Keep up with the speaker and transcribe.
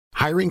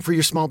Hiring for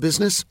your small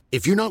business?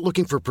 If you're not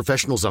looking for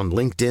professionals on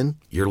LinkedIn,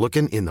 you're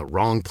looking in the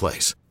wrong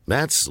place.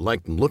 That's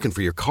like looking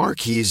for your car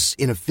keys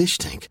in a fish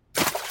tank.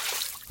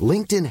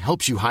 LinkedIn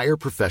helps you hire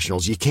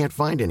professionals you can't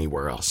find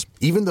anywhere else,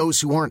 even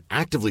those who aren't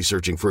actively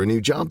searching for a new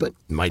job but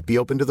might be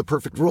open to the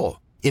perfect role.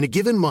 In a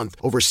given month,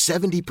 over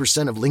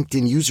 70% of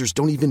LinkedIn users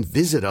don't even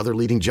visit other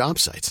leading job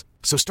sites.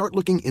 So start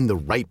looking in the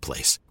right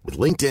place. With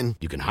LinkedIn,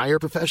 you can hire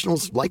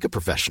professionals like a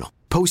professional.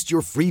 Post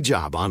your free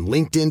job on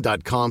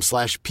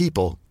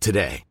linkedin.com/people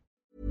today.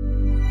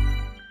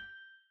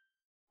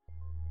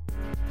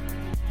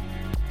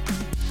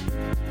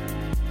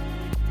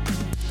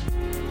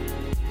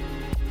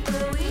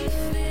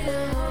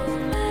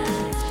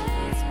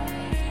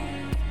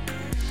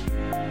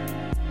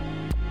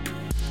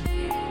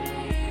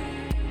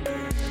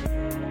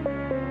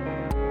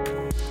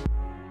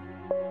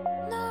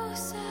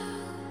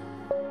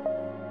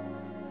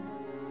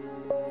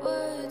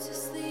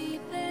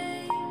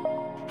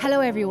 Hello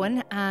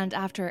everyone, and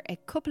after a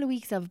couple of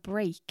weeks of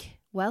break,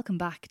 welcome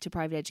back to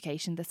Private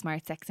Education, the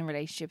Smart Sex and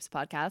Relationships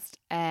podcast.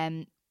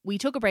 We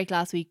took a break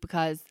last week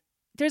because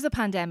there's a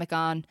pandemic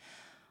on,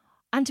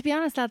 and to be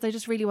honest lads, I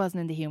just really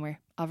wasn't in the humour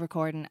of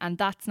recording, and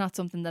that's not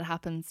something that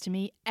happens to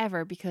me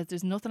ever, because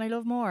there's nothing I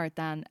love more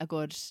than a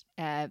good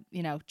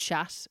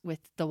chat with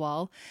the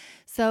wall.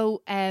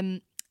 So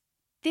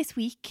this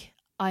week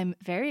I'm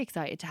very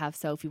excited to have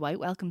Sophie White.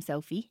 Welcome,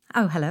 Sophie.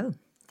 Oh, hello.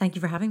 Thank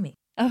you for having me.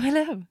 Oh,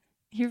 hello.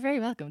 You're very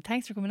welcome.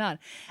 Thanks for coming on.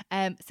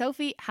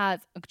 Sophie has,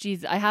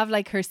 I have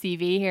like her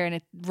CV here and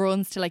it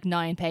runs to like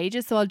 9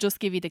 pages, so I'll just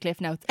give you the cliff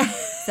notes.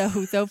 So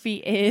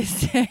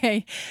Sophie's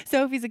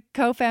a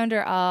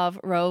co-founder of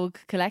Rogue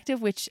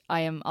Collective, which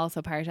I am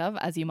also part of,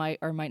 as you might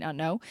or might not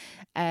know.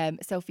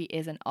 Sophie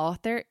is an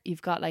author.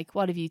 You've got like,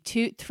 what have you,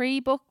 three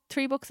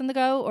books on the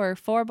go, or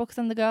 4 books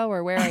on the go,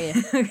 or where are you?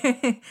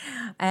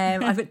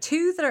 I've got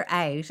 2 that are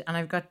out, and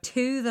I've got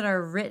 2 that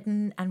are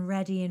written and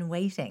ready and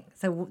waiting.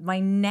 So my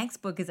next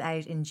book is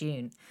out in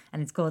June,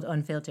 and it's called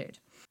Unfiltered.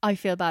 I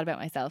feel bad about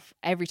myself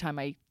every time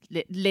I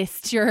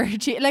list your,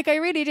 like I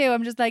really do.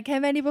 I'm just like, how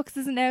many books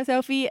is it now,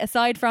 Sophie?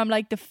 Aside from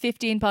like the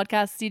 15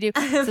 podcasts you do.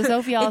 So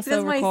Sophie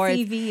also records.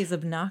 My CV is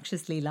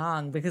obnoxiously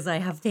long because I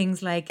have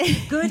things like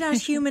good at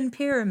human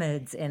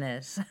pyramids in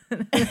it.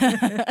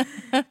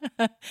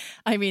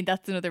 I mean,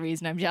 that's another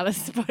reason I'm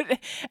jealous. But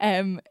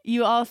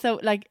you also,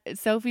 like,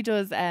 Sophie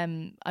does,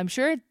 I'm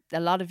sure a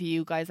lot of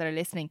you guys that are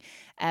listening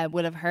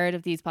will have heard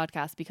of these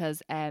podcasts,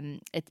 because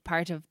it's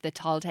part of the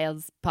Tall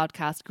Tales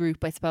podcast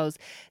group, I suppose.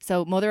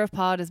 So Mother of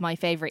Pod is my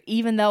favourite.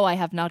 Even though I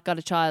have not got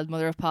a child,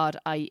 Mother of Pod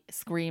I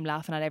scream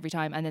laughing at every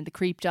time. And then the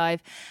Creep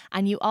Dive.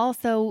 And you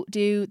also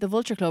do the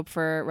Vulture Club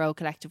for Rogue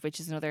Collective, which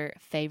is another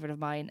favourite of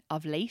mine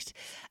of late.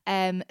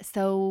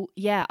 So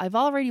yeah, I've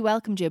already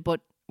welcomed you,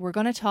 but we're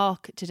going to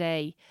talk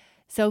today.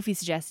 Sophie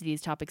suggested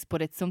these topics,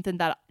 but it's something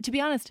that, to be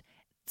honest,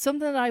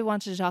 something that I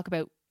wanted to talk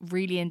about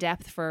really in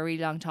depth for a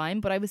really long time,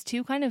 but I was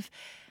too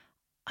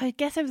I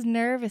guess I was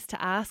nervous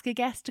to ask a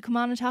guest to come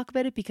on and talk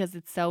about it, because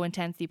it's so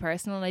intensely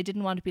personal, and I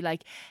didn't want to be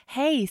like,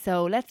 hey,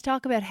 so let's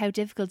talk about how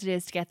difficult it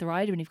is to get the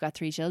ride when you've got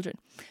 3 children.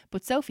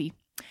 But Sophie,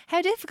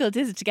 how difficult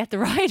is it to get the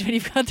ride when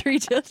you've got 3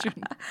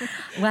 children?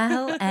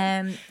 Well,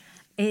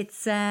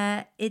 it's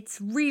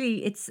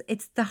really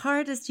the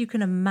hardest you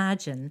can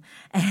imagine.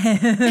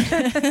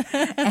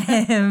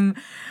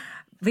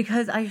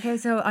 Because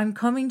I'm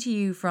coming to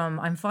you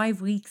I'm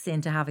 5 weeks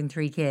into having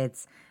 3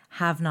 kids,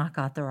 have not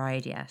got the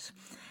ride yet.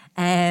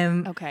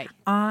 Okay.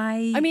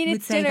 I mean,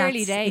 it's still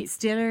early days. It's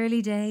still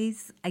early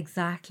days,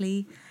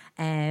 exactly.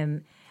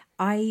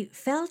 I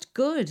felt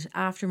good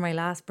after my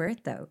last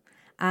birth though.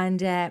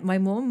 And my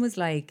mum was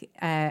like,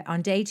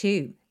 on day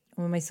 2,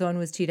 when my son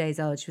was 2 days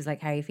old, she was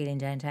like, how are you feeling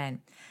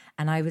downtown?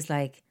 And I was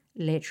like,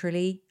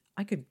 literally,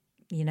 I could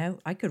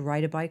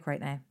ride a bike right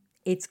now.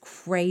 It's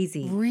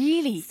crazy.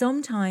 Really?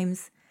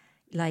 Sometimes,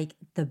 like,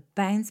 the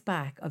bounce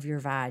back of your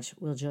vag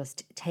will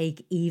just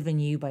take even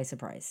you by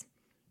surprise.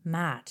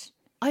 Mad.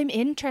 I'm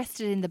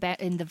interested in the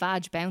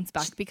vag bounce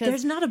back, because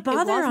there's not a bother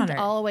on it. It wasn't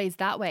always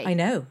that way. I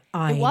know.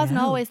 It wasn't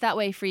always that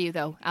way for you,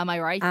 though. Am I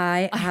right?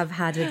 I have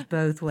had it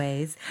both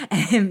ways.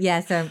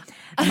 So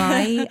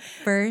my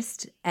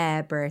first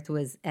birth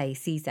was a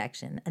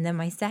C-section, and then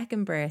my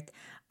second birth,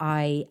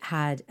 I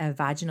had a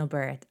vaginal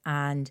birth,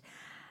 and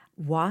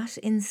what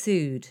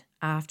ensued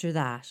after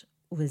that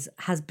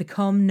has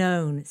become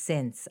known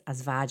since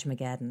as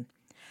Vagmageddon.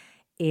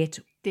 I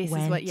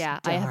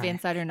have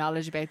insider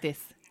knowledge about this.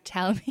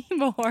 Tell me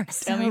more.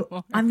 Tell me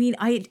more. I mean,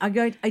 I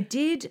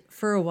did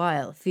for a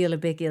while feel a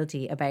bit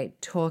guilty about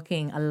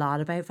talking a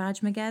lot about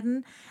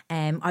Vagmageddon.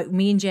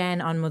 Me and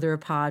Jen on Mother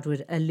of Pod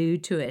would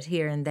allude to it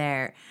here and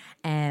there.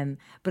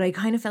 But I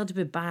kind of felt a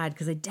bit bad,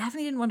 because I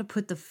definitely didn't want to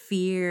put the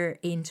fear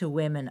into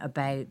women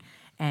about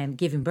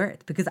giving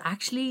birth, because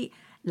actually,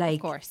 like,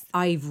 of course,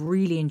 I've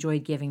really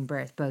enjoyed giving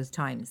birth both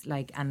times.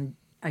 Like, and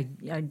I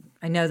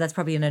know that's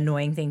probably an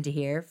annoying thing to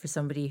hear for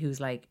somebody who's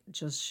like,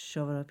 just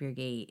shove it up your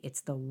gee. It's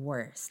the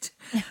worst.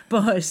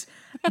 But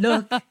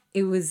look,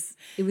 it was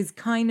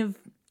kind of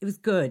was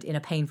good in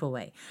a painful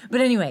way.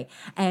 But anyway,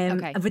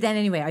 Okay. but then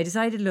anyway, I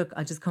decided, look,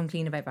 I'll just come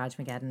clean about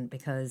Vagmageddon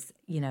because,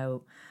 you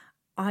know,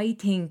 I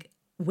think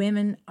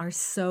women are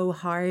so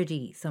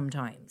hardy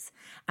sometimes,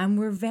 and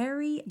we're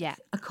very Yeah.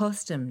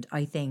 accustomed,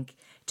 I think,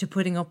 to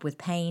putting up with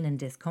pain and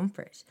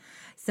discomfort.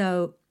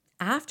 So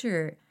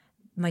after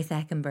my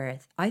second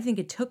birth, I think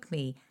it took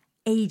me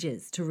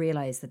ages to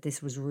realize that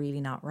this was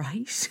really not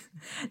right.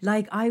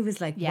 Like, I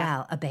was like, Yeah.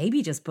 well, a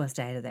baby just bust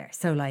out of there.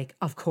 So, like,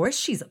 of course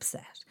she's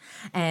upset.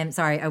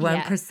 Sorry, I won't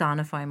Yeah.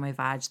 personify my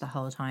vag the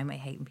whole time. I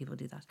hate when people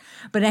do that.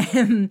 But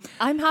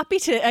I'm happy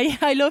to.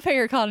 I love how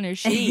you're calling her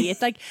she.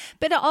 It's like,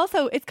 but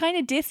also it's kind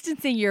of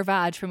distancing your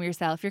vag from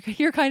yourself.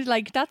 You're kind of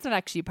like, that's not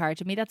actually part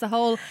of me. That's a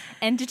whole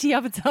entity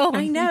of its own.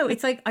 I know.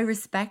 It's like, I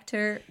respect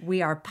her.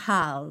 We are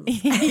pals.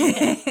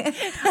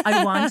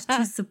 I want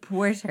to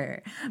support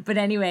her. But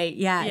anyway,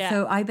 yeah.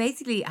 So I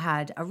basically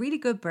had a really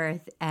good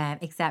birth,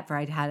 except for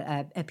I'd had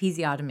a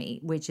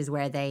episiotomy, which is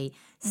where they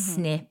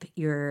snip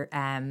your,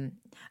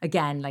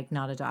 again, like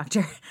not a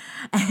doctor,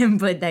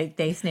 but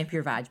they snip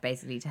your vag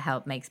basically to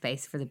help make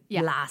space for the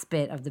last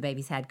bit of the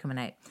baby's head coming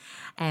out.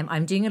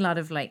 I'm doing a lot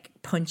of like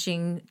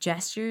punching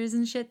gestures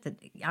and shit that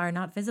are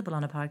not visible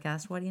on a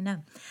podcast. What do you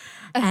know?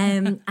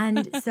 And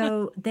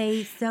so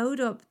they sewed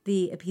up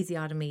the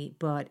episiotomy,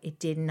 but it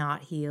did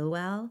not heal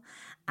well.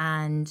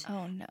 And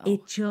Oh, no.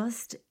 it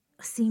just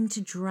seemed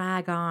to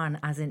drag on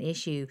as an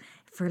issue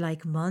for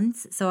like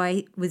months. So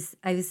I was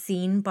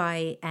seen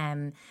by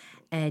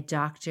a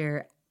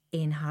doctor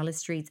in Hollis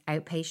Street's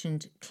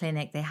outpatient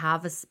clinic. They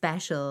have a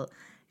special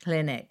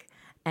clinic,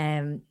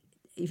 and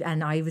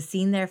I was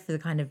seen there for the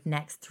kind of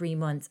next 3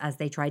 months as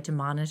they tried to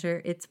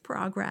monitor its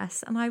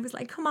progress. And I was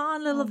like, come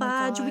on, little Oh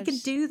my vag, we can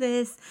gosh. do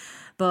this.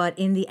 But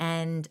in the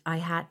end, I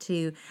had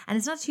to, and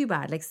it's not too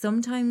bad. Like,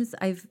 sometimes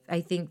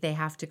I think they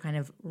have to kind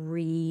of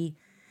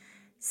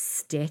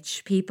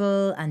stitch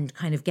people and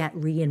kind of get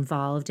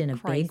re-involved in a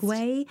big Christ.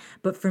 way.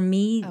 But for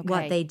me, Okay.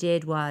 what they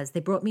did was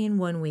they brought me in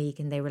 1 week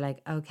and they were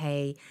like,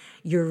 okay,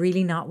 you're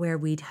really not where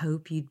we'd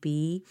hope you'd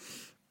be.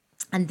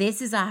 And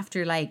this is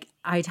after, like,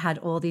 I'd had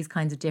all these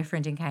kinds of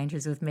different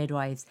encounters with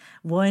midwives.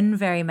 One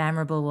very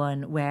memorable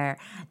one where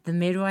the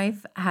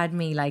midwife had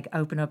me like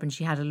open up and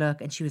she had a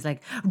look and she was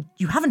like,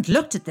 you haven't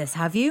looked at this,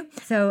 have you?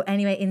 So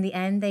anyway, in the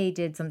end, they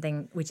did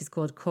something which is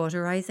called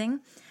cauterizing.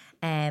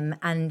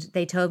 And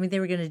they told me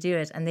they were going to do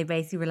it. And they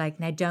basically were like,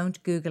 now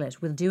don't Google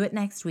it. We'll do it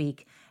next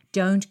week.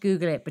 Don't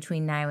Google it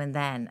between now and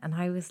then. And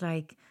I was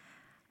like,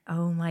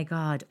 oh my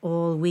God,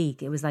 all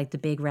week. It was like the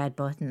big red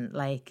button.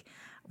 Like,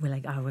 we're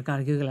like, oh, we've got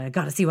to Google it. I've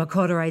got to see what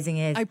cauterizing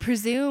is. I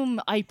presume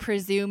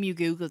you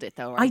Googled it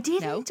though, right? I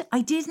didn't. No?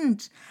 I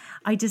didn't.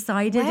 I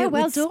decided Wow, it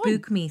well would done.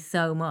 spook me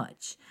so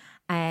much.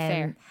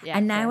 Fair. Yeah,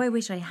 and now fair. I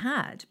wish I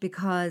had,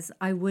 because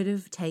I would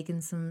have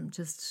taken some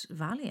just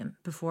Valium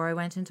before I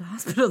went into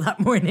hospital that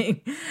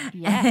morning.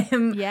 Yeah,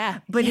 yeah.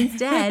 But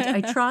instead,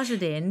 I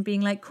trotted in being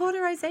like,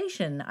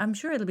 cauterization. I'm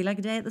sure it'll be like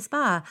a day at the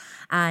spa.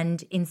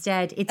 And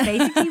instead, it's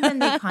basically when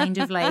they kind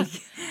of like,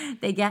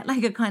 they get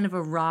like a kind of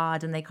a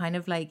rod and they kind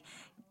of like,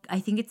 I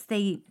think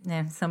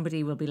it's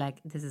somebody will be like,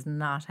 this is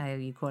not how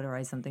you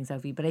cauterize something,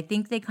 Sophie. But I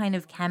think they kind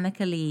of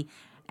chemically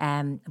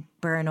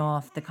burn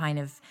off the kind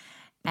of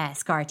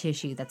scar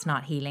tissue that's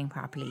not healing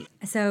properly.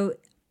 So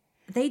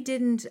I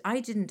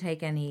didn't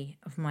take any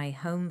of my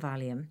home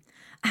Valium.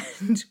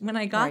 And when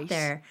I got Right.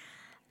 there,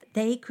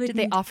 they couldn't.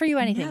 Did they offer you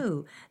anything?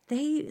 No,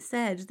 they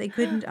said they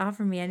couldn't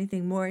offer me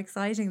anything more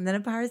exciting than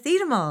a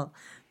paracetamol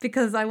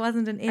because I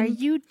wasn't an Are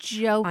you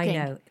joking? I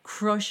know,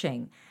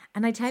 crushing.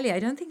 And I tell you, I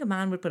don't think a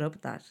man would put up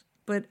with that.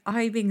 But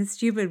I, being a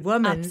stupid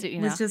woman, Absolutely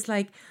was not. just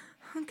like,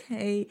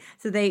 okay.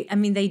 So they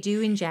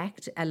do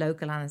inject a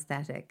local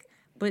anesthetic,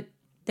 but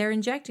they're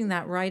injecting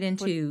that right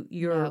into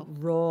your no.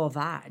 raw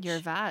vag. Your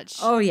vag.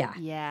 Oh, yeah.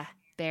 Yeah,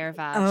 bare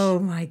vag. Oh,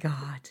 my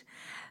God.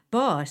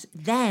 But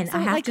then So,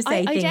 I have like, to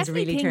say I things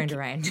definitely really think- turned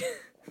around.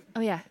 Oh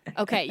yeah.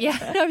 Okay. Yeah.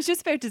 I was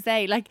just about to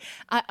say, like,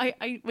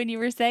 I when you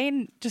were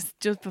saying just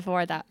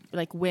before that,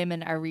 like,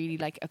 women are really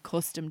like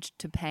accustomed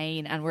to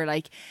pain, and we're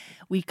like,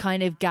 we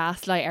kind of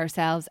gaslight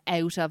ourselves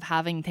out of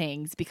having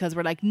things because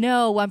we're like,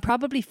 no, I'm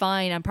probably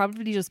fine. I'm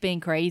probably just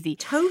being crazy.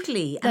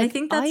 Totally. And I Like,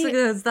 think that's I-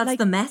 because that's like-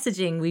 the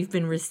messaging we've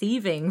been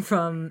receiving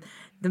from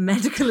the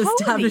medical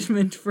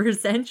establishment for a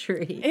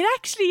century. It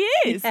actually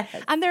is.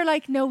 Yes. And they're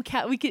like, no,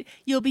 Kat,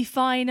 you'll be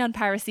fine on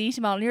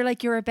paracetamol. And you're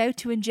like, you're about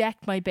to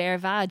inject my bare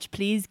vag.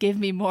 Please give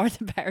me more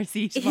than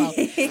paracetamol.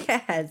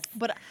 Yes.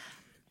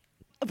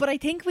 But I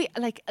think we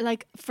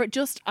like for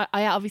just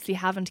I obviously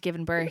haven't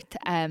given birth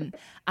and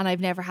I've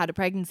never had a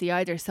pregnancy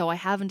either, so I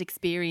haven't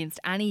experienced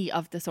any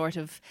of the sort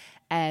of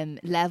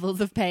levels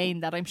of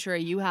pain that I'm sure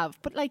you have.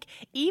 But like,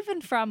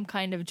 even from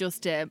kind of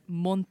just a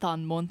month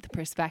on month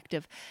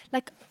perspective,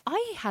 like,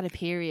 I had a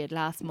period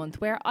last month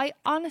where I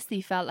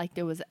honestly felt like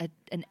there was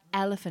an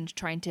elephant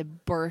trying to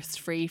burst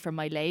free from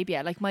my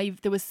labia. Like,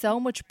 there was so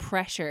much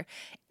pressure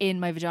in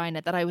my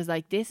vagina that I was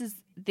like, this is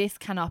this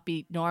cannot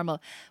be normal.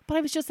 But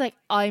I was just like,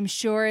 I'm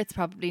sure it's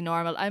probably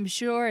normal. I'm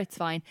sure it's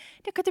fine.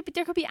 There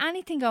could be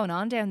anything going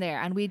on down there,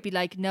 and we'd be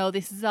like, no,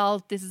 this is all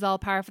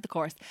par for the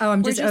course. Oh,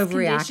 I'm We're just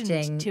conditioned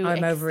overreacting. to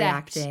I'm accept.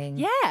 overreacting.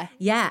 Yeah.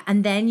 Yeah.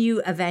 And then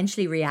you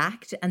eventually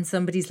react and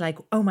somebody's like,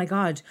 oh my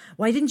God,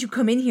 why didn't you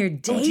come in here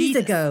days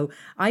Jesus. ago?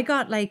 I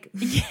got like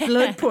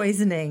blood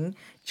poisoning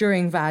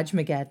during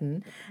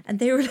Vagmageddon. And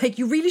they were like,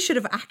 you really should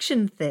have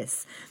actioned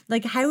this.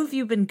 Like, how have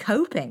you been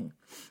coping?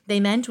 They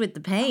meant with the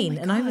pain.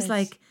 And I was God.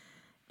 like,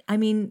 I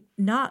mean,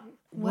 not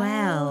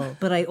well,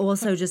 but I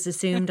also just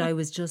assumed I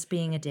was just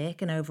being a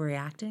dick and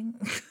overreacting.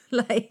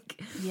 Like,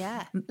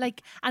 Yeah.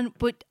 Like,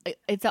 but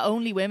it's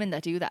only women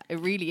that do that. It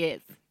really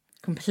is.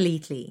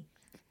 completely.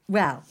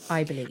 Well,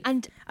 I believe.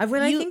 And I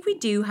think we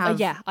do have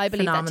I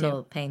believe that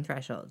phenomenal pain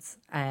thresholds.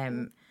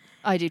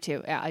 I do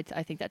too. Yeah,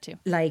 I think that too.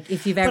 Like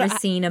if you've ever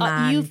seen a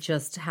man you've-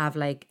 just have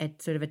like a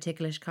sort of a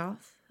ticklish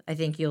cough, I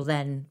think you'll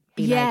then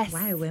be Yes.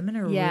 like, wow, women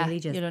are Yeah, really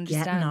just you'll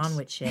getting understand. on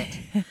with shit.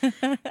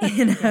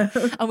 You know?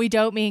 And we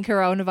don't mean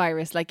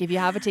coronavirus. Like, if you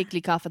have a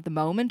tickly cough at the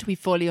moment, we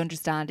fully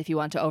understand if you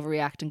want to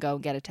overreact and go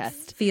and get a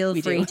test. Feel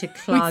We free do. to We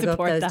clog up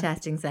support those that.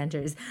 testing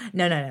centres.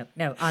 No.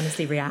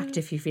 Honestly, react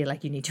if you feel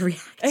like you need to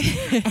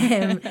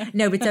react.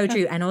 No, but so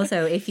true. And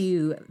also, if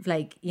you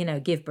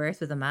give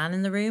birth with a man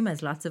in the room,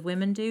 as lots of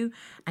women do,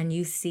 and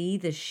you see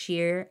the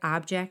sheer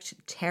abject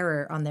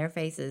terror on their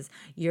faces,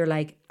 you're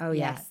like, oh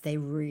yeah, Yes. they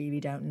really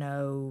don't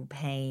know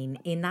pain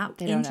in that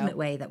They don't intimate know.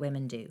 way that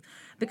women do.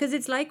 Because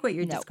it's like what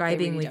you're No, they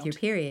describing really with your don't.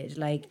 period.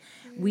 Like,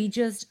 we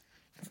just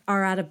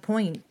are at a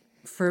point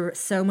for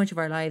so much of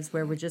our lives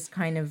where we're just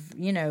kind of,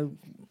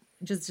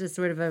 just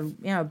sort of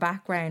a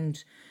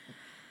background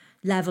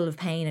level of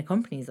pain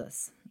accompanies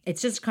us.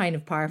 It's just kind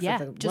of par for Yeah,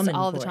 the just woman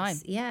all the course. time.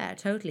 Yeah,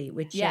 totally.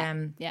 Which Yeah.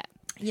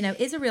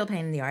 is a real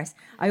pain in the arse.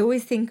 I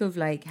always think of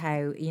like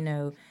how,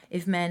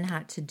 if men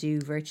had to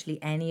do virtually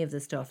any of the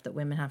stuff that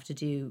women have to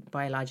do,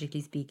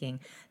 biologically speaking,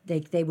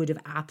 they would have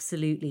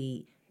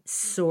absolutely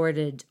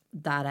sorted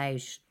that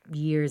out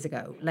years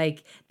ago.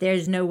 Like,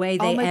 there's no way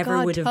they my ever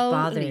God, would have totally.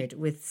 bothered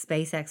with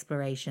space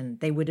exploration.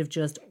 They would have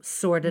just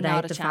sorted Not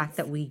out a the fact chance.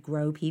 that we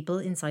grow people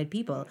inside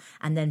people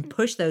and then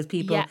push those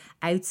people Yeah.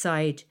 out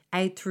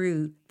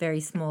through very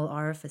small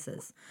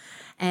orifices.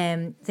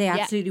 They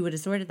absolutely would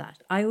have sorted that.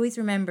 I always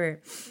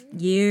remember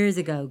years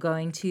ago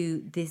going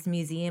to this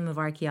museum of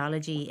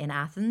archaeology in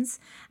Athens,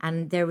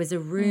 and there was a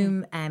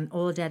room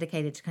all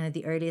dedicated to kind of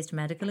the earliest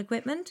medical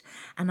equipment.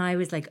 And I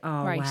was like,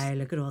 oh, Right. wow,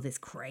 look at all this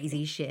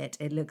crazy shit.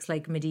 It looks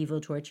like medieval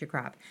torture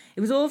crap.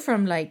 It was all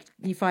from like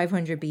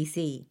 500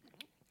 BC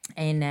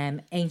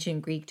in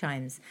ancient Greek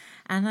times.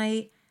 And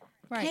I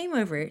came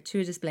over to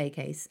a display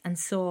case and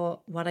saw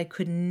what I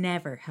could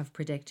never have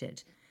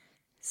predicted.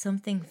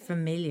 Something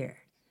familiar.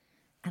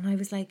 And I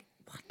was like,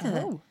 what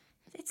the? Oh.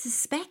 It's a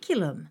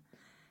speculum.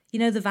 You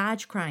know, the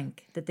vag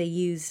crank that they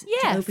use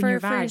Yeah, to open for your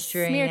vag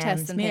during smear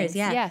tests and smears. things.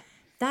 Yeah. Yeah.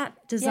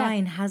 That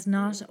design has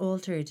not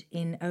altered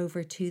in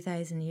over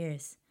 2,000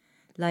 years.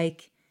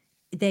 Like,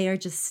 they are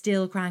just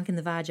still cranking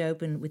the vag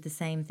open with the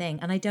same thing.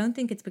 And I don't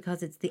think it's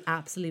because it's the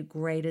absolute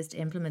greatest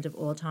implement of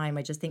all time.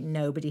 I just think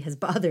nobody has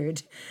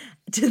bothered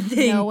to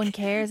think. No one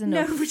cares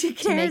enough Nobody to make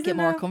cares it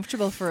more enough.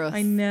 comfortable for us.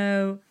 I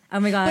know. Oh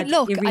my God. But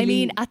look, it I really-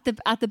 mean,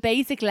 at the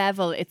basic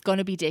level, it's going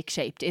to be dick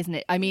shaped, isn't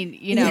it? I mean,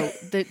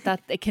 that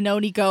it can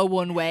only go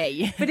one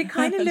way. But it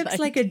kind of looks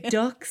like a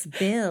duck's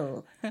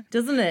bill,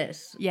 doesn't it?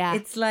 Yeah.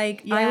 It's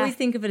like, I always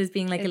think of it as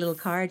being like a little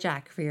car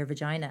jack for your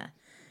vagina,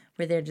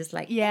 where they're just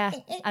like, Yeah,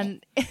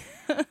 and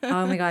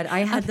oh my God. I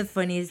had the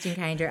funniest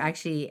encounter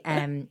actually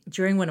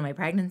during one of my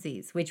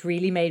pregnancies, which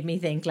really made me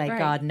think like, Right.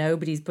 God,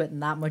 nobody's putting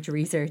that much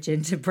research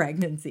into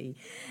pregnancy.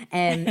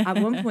 At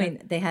one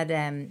point they had,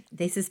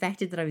 they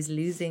suspected that I was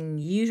losing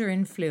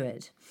uterine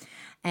fluid.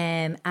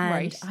 And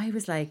Right. I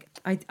was like,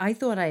 I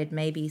thought I had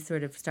maybe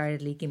sort of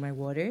started leaking my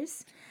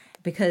waters.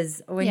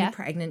 Because when Yeah. you're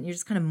pregnant, you're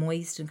just kind of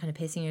moist and kind of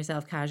pissing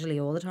yourself casually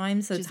all the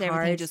time. So Just it's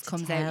everything hard just to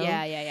comes tell. out.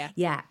 Yeah.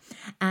 Yeah.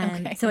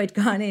 And Okay. so I'd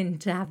gone in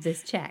to have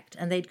this checked,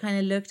 and they'd kind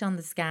of looked on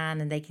the scan,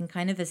 and they can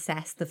kind of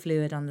assess the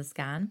fluid on the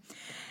scan.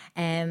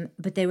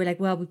 But they were like,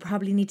 well, we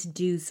probably need to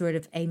do sort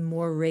of a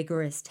more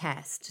rigorous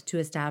test to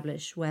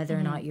establish whether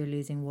or not you're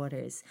losing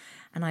waters.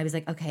 And I was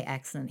like, okay,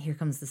 excellent. Here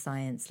comes the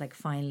science. Like,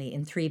 finally,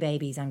 in 3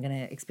 babies, I'm going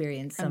to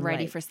experience some I'm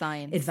ready like, for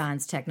science.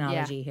 advanced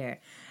technology here.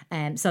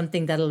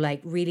 Something that'll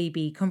like really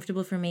be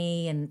comfortable for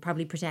me and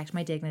probably protect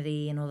my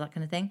dignity and all that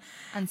kind of thing.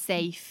 and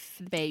safe,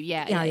 for the baby.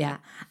 Yeah. Yeah.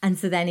 And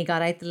so then he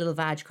got out the little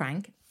vag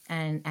crank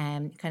and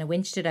kind of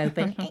winched it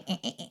open.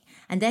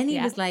 And then he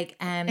was like,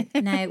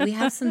 now we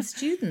have some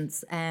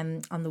students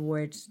on the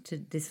ward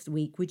this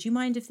week. Would you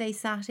mind if they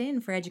sat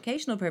in for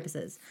educational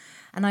purposes?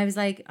 And I was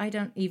like, I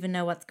don't even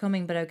know what's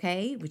coming, but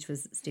okay, which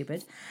was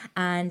stupid.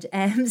 And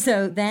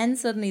so then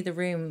suddenly the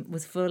room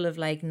was full of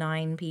like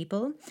 9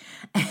 people,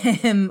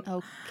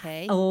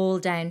 Okay. all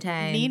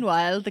downtown.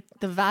 Meanwhile,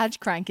 the vag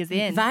crank is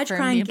in. Vag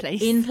firmly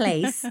crank in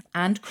place.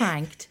 and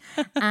cranked.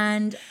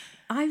 And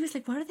I was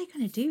like, what are they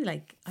going to do?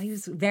 Like, I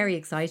was very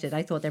excited.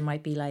 I thought there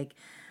might be like,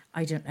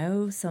 I don't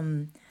know,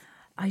 some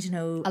I don't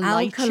know, A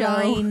light show.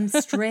 alkaline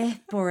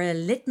strip or a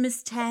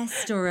litmus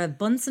test or a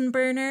Bunsen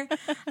burner.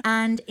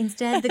 And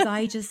instead the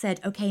guy just said,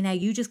 okay, now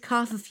you just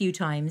cough a few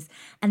times.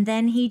 And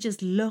then he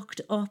just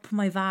looked up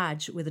my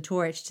vag with a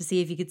torch to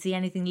see if you could see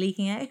anything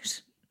leaking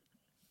out.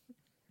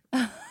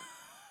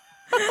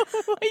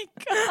 Oh my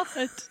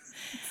God.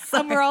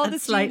 And we're all the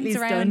slightly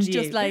students around stunned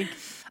just you. like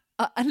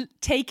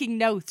taking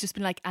notes, just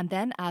been like, and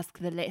then ask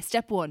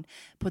step 1,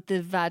 put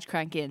the vag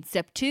crank in.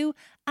 Step 2,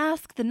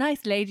 ask the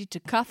nice lady to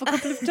cough a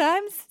couple of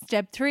times.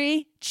 Step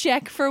 3,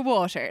 check for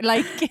water.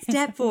 Like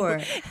Step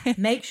 4,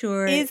 make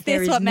sure Is this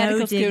there is what no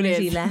medical school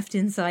dignity is? left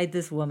inside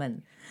this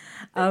woman.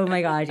 Oh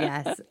my God,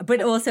 yes.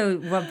 But also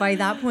by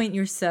that point,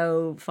 you're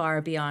so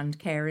far beyond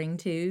caring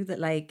too, that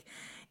like,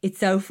 it's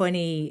so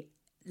funny.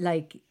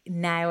 Like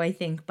now I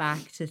think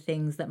back to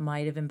things that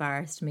might have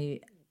embarrassed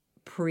me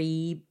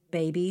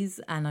pre-babies,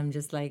 and I'm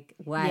just like,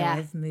 wow, Yeah.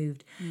 I've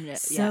moved Yeah.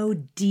 so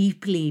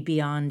deeply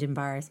beyond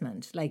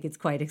embarrassment. Like it's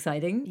quite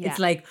exciting. Yeah. It's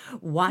like,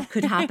 what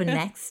could happen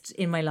next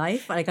in my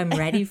life? Like I'm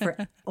ready for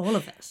all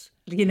of it,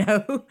 you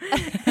know?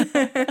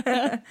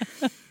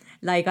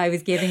 Like I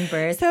was giving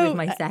birth with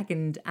my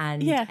second,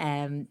 and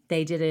yeah.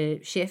 they did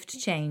a shift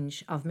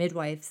change of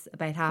midwives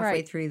about halfway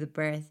Right. through the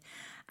birth,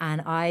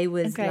 and I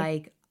was Okay.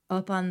 like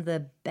up on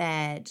the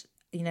bed,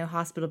 you know,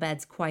 hospital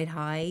beds quite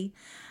high,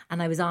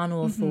 and I was on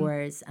all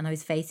fours, and I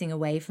was facing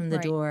away from the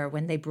Right. door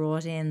when they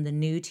brought in the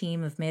new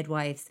team of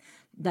midwives,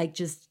 like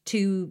just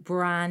 2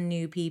 brand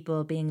new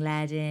people being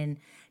led in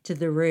to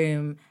the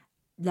room,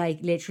 like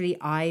literally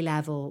eye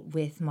level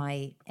with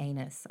my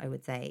anus, I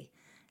would say.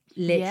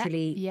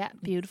 Literally Yeah,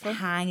 beautiful.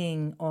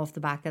 hanging off the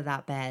back of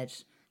that bed,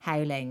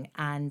 howling.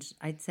 And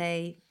I'd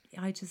say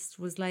I just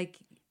was like,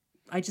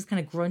 I just kind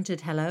of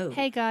grunted hello.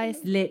 Hey guys.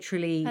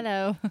 Literally,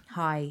 Hello.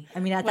 hi. I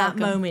mean, at Welcome.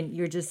 that moment,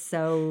 you're just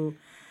so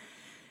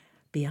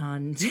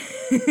beyond.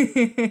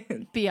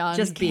 Beyond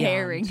Just beyond.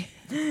 caring.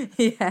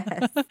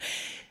 Yes.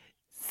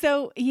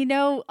 So, you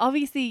know,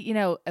 obviously, you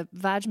know,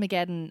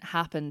 Vagmageddon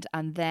happened,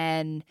 and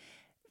then,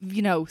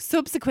 you know,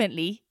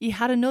 subsequently you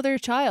had another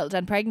child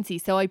and pregnancy.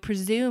 So I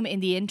presume in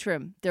the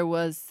interim there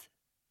was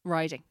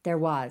riding. There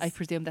was. I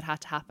presume that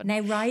had to happen. Now,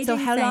 riding So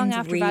how long sounds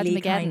after really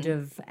Vagmageddon? kind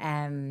of,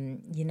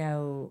 you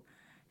know,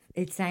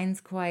 it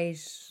sounds quite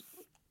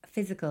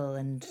physical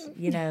and,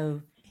 you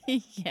know,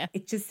 Yeah.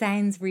 it just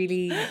sounds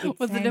really...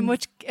 Was it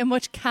a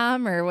much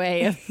calmer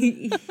way of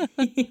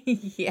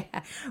Yeah.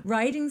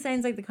 Riding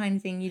sounds like the kind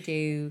of thing you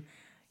do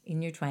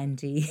in your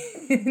 20s.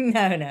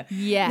 No.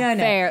 Yeah, No.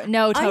 fair.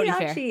 No, totally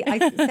fair.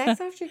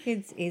 Sex after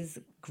kids is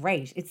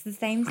great. It's the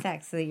same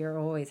sex that you're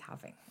always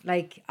having.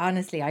 Like,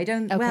 honestly, I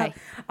don't... Okay.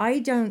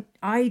 Well,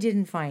 I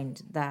didn't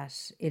find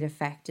that it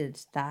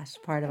affected that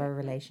part of our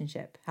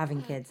relationship,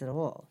 having kids at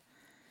all.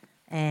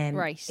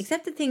 Right.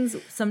 Except that things,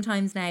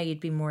 sometimes now you'd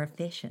be more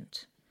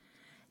efficient.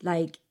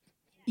 Like,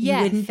 Yeah,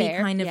 you wouldn't fair.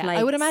 be kind of Yeah. like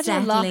I would imagine a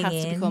lot settling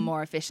has to in. become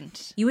more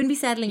efficient. You wouldn't be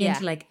settling Yeah,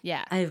 into like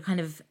yeah. a kind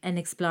of an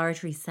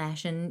exploratory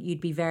session. You'd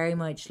be very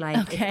much like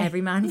it's Okay. every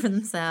man for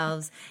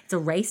themselves. It's a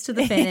race to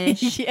the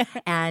finish. Yeah.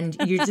 And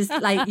you're just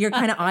like, you're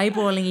kind of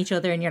eyeballing each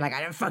other and you're like, I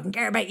don't fucking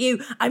care about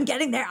you. I'm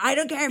getting there. I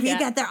don't care if Yeah. you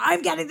get there.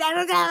 I'm getting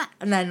there.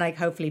 And then like,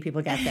 hopefully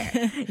people get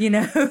there, you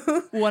know?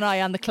 One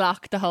eye on the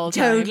clock the whole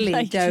time. Totally,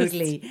 Like,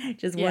 totally.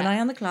 Just one yeah. eye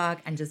on the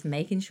clock and just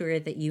making sure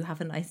that you have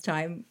a nice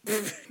time.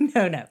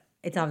 No.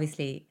 It's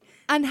obviously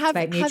And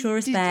about mutual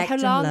respect how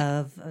and long,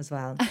 love as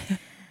well.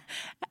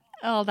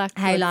 all that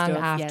How good long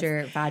stuff, yes.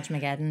 after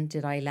Vagmageddon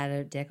did I let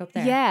a dick up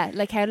there? Yeah,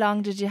 like how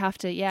long did you have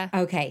to? Yeah.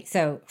 Okay,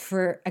 so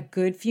for a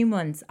good few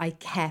months, I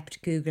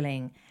kept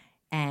Googling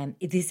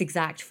this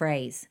exact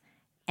phrase.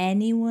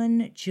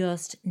 Anyone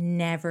just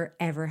never,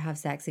 ever have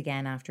sex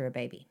again after a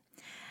baby.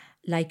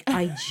 Like,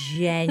 I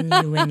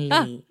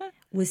genuinely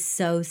was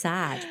so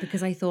sad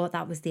because I thought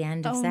that was the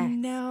end of sex.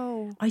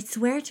 no. I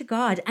swear to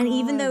God. And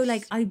even though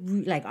like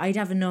I'd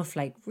have enough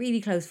like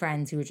really close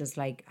friends who were just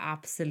like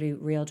absolute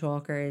real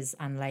talkers,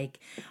 and like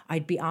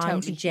I'd be on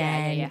Totally. to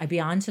Jen, Yeah. I'd be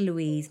on to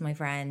Louise, my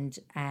friend.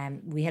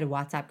 We had a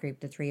WhatsApp group,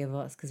 the 3 of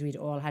us, because we'd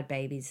all had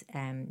babies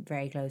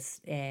very close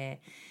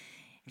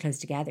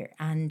together.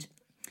 And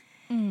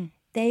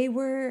they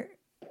were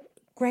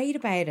great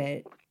about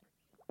it.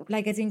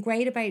 Like, as in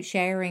great about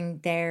sharing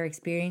their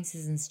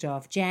experiences and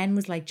stuff. Jen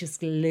was like,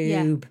 just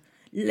lube.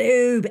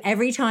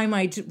 Every time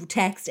I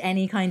text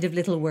any kind of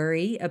little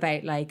worry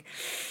about like,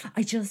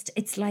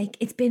 it's like,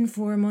 it's been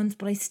 4 months,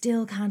 but I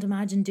still can't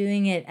imagine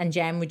doing it. And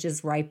Jen would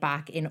just write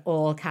back in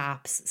all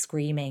caps,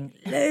 screaming,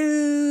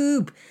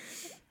 lube.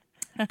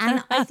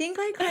 And I think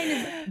I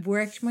kind of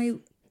worked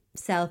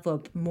myself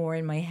up more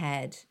in my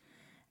head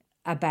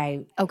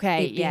about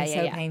Okay. it being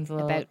so Yeah.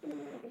 painful.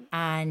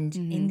 And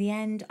in the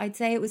end, I'd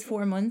say it was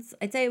 4 months.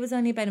 I'd say it was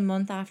only about a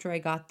month after I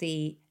got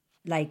the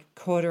like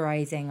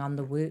cauterizing on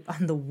the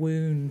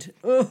wound.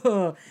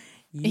 Oh,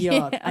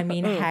 yuck. I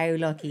mean, how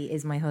lucky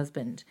is my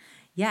husband?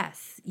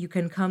 Yes, you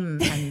can come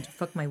and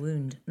fuck my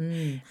wound.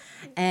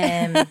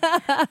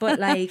 But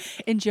like,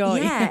 Enjoy.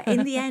 Yeah,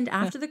 in the end,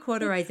 after the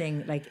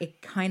cauterizing, like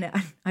it kind of,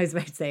 I was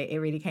about to say, it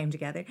really came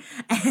together.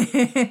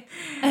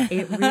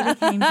 It really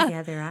came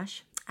together,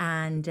 Ash.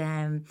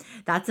 And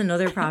that's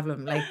another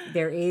problem. Like,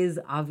 there is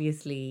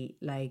obviously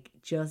like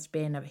just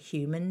been a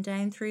human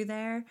down through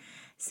there.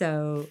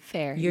 So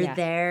Fair, you're yeah.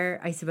 there,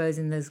 I suppose,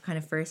 in those kind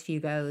of first few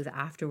goes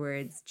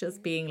afterwards,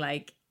 just being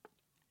like,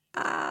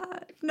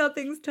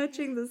 nothing's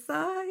touching the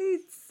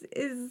sides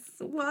is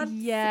what.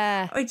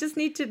 Yeah. I just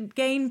need to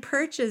gain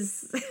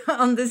purchase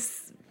on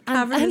this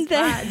cavernous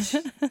badge.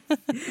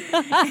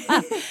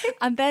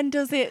 And then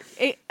does it,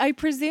 I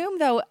presume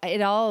though,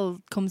 it all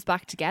comes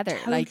back together.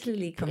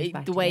 Totally like comes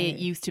back the way it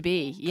together. used to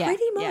be. Yeah.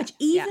 Pretty much.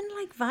 Yeah. Even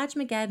like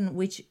Vagmageddon,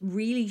 which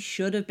really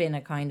should have been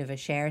a kind of a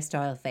Cher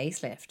style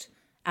facelift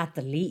at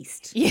the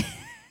least. Yeah.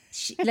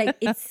 Like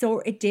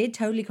it did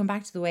totally come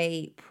back to the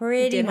way,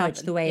 pretty did much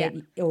happen, the way yeah.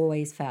 it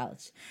always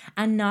felt,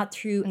 and not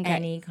through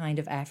any kind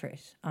of effort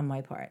on my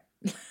part.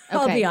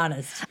 I'll be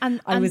honest.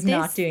 I was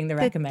not doing the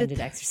recommended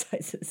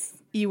exercises.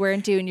 You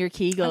weren't doing your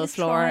Kegel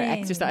floor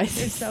exercises.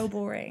 They're so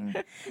boring.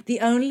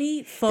 The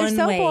only fun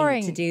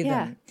way to do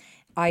them,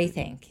 I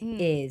think,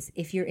 is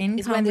if you're in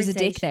conversation. When there's a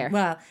dick there.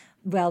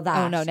 Well,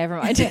 that. Oh no, never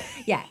mind.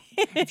 Yeah,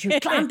 if you're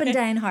clamping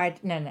down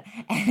hard. No.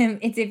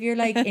 It's if you're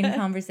like in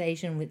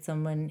conversation with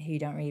someone who you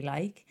don't really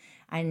like,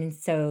 and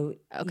so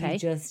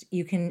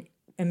you can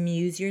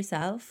amuse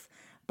yourself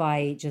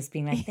by just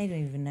being like, they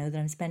don't even know that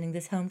I'm spending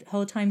this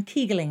whole time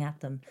Kegeling at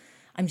them.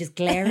 I'm just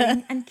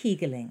glaring and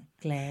Kegeling,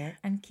 glare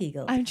and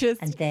Kegel.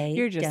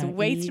 You're just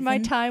wasting my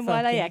time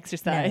while I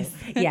exercise.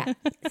 No. Yeah,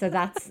 so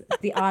that's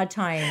the odd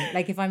time.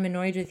 Like if I'm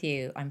annoyed with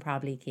you, I'm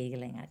probably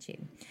Kegeling at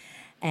you.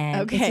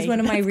 It's just one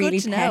of my really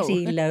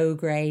petty,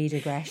 low-grade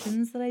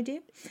aggressions that I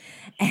do.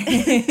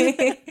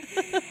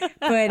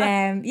 But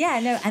and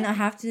I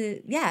have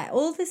to,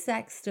 all the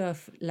sex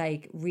stuff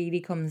like really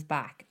comes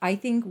back. I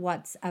think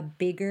what's a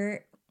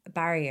bigger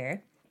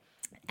barrier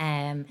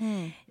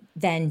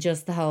than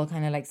just the whole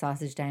kind of like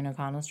sausage down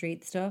O'Connell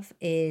Street stuff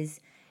is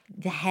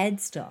the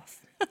head stuff.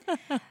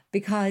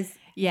 Because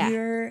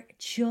you're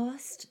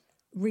just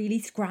really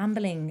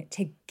scrambling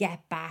to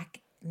get back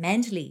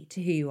mentally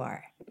to who you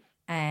are.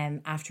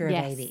 After a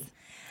baby.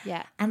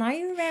 Yeah. And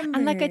I remember,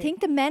 and like I think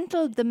the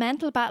mental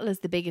battle is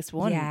the biggest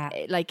one. Yeah.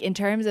 Like in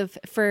terms of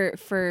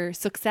for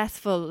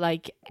successful,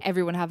 like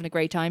everyone having a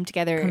great time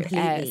together,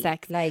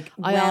 sex. Like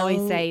I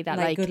always say that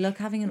like good luck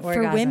having an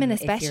orgasm for women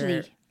especially.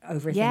 If you're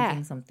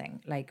overthinking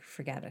something, like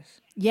forget it.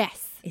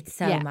 Yes. It's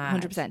so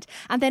mad. 100%.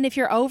 And then if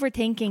you're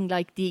overthinking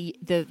like the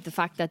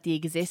fact that the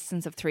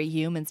existence of three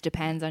humans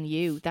depends on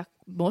you, that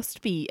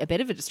must be a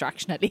bit of a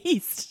distraction at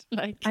least.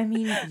 Like I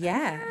mean,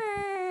 yeah.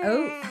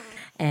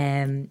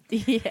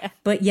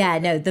 But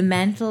the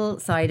mental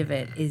side of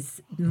it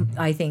is,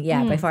 I think,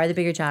 by far the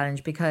bigger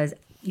challenge, because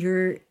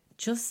you're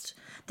just,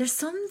 there's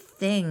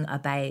something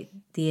about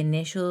the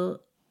initial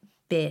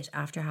bit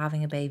after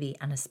having a baby,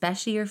 and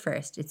especially your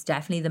first, it's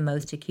definitely the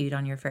most acute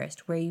on your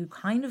first, where you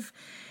kind of,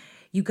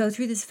 you go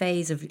through this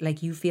phase of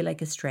like, you feel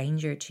like a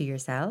stranger to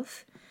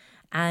yourself.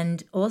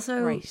 And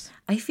also,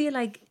 I feel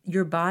like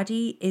your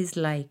body is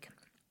like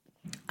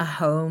a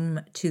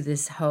home to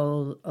this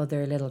whole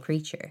other little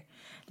creature,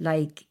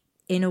 like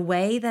in a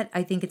way that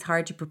I think it's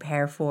hard to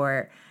prepare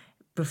for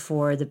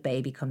before the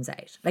baby comes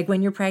out. Like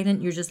when you're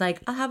pregnant, you're just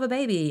like, I'll have a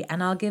baby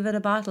and I'll give it a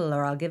bottle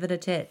or I'll give it a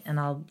tit and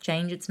I'll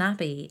change its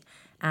nappy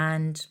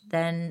and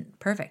then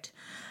perfect.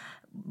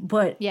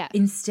 But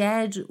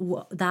instead,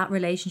 that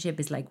relationship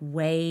is like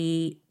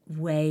way,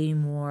 way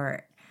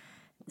more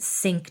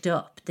synced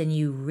up than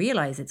you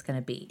realize it's going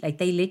to be. Like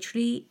they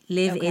literally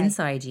live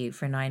inside you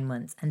for 9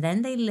 months and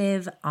then they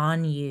live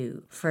on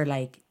you for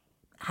like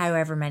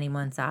however many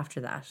months after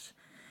that,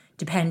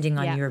 depending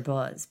on your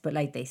buzz. But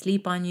like they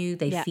sleep on you,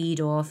 they feed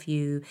off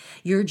you,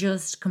 you're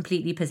just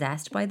completely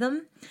possessed by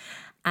them.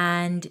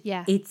 And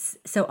it's,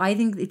 so I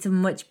think it's a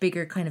much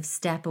bigger kind of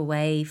step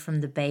away from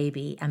the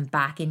baby and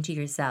back into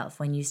yourself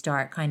when you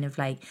start kind of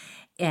like,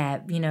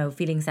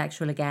 feeling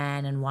sexual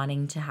again and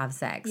wanting to have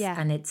sex.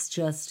 And it's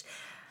just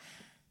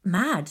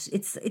mad.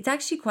 It's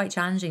actually quite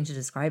challenging to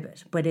describe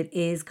it, but it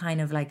is kind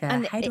of like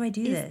how do I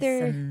do this?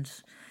 And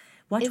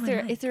what do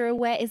I like? Is there a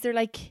way, is there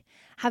like,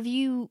 have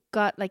you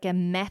got like a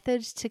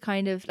method to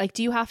kind of like,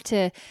 do you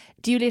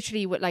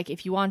literally, like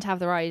if you want to have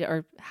the right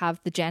or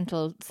have the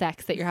gentle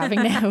sex that you're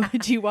having now,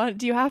 do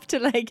you have to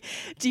have,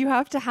 do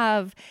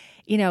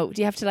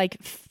you have to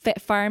like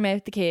farm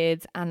out the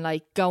kids and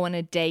like go on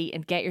a date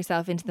and get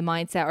yourself into the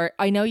mindset? Or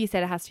I know you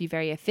said it has to be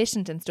very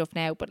efficient and stuff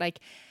now, but like,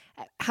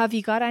 have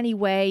you got any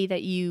way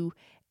that you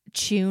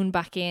tune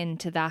back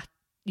into that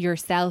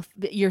yourself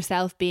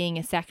being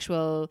a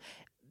sexual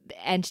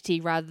entity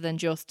rather than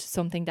just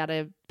something that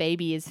a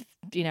baby is,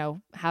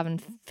 having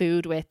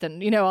food with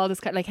and, all this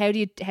kind, like how do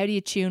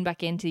you tune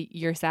back into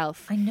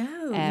yourself? I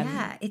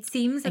know. It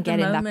seems at the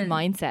moment, in that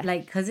mindset,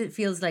 like, because it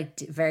feels like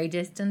very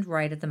distant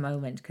right at the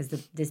moment, because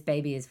this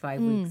baby is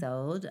 5 weeks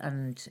old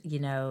and,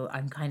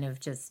 I'm kind of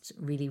just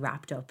really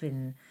wrapped up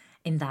in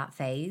that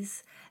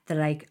phase that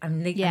like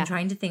I'm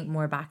trying to think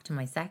more back to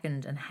my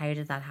second and how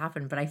did that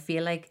happen. But I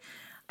feel like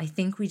I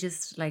think we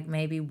just like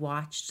maybe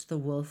watched The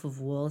Wolf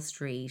of Wall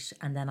Street,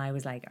 and then I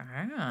was like,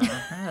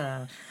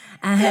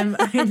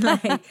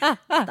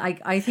 like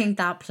I think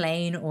that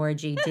plane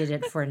orgy did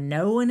it for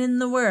no one in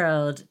the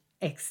world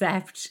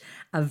except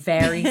a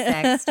very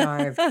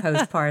sex-starved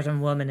postpartum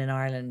woman in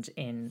Ireland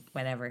in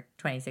whenever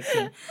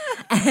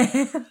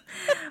 2016.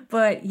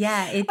 But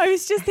yeah, I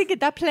was just thinking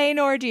that plane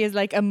orgy is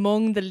like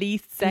among the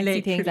least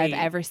sexy things I've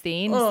ever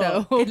seen.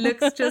 So it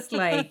looks just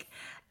like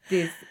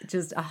this,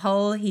 just a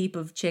whole heap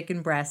of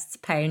chicken breasts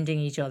pounding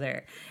each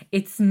other.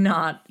 It's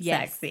not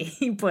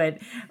sexy, but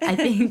I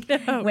think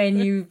when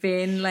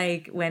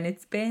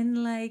it's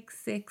been like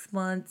 6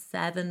 months,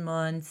 7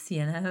 months,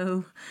 you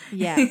know,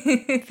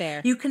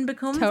 fair. You can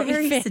become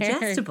Totally very fair.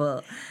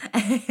 suggestible.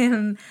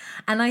 And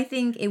I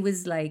think it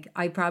was like,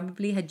 I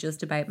probably had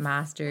just about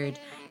mastered,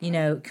 you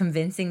know,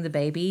 convincing the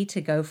baby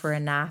to go for a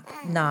nap,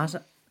 not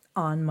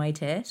on my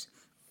tit.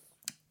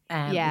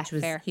 Which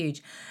was fair.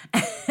 huge.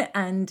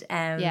 And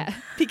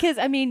because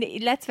I mean,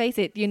 let's face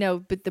it, you know,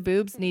 but the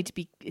boobs need to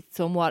be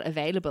somewhat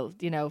available,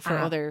 you know, for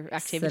other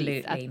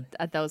activities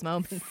at those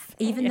moments.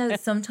 Even though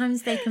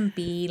sometimes they can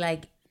be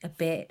like a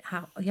bit,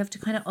 you have to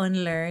kind of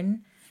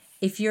unlearn.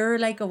 If you're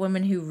like a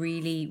woman who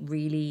really,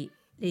 really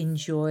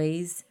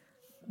enjoys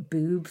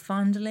boob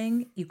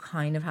fondling, you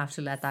kind of have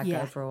to let that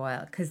go for a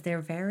while, because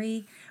they're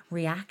very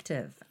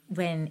reactive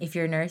if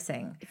you're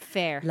nursing.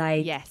 Fair.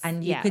 Like, yes.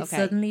 and you could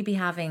suddenly be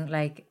having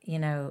like, you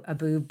know, a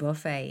boob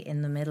buffet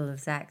in the middle of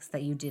sex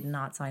that you did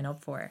not sign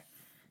up for,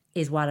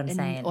 is what I'm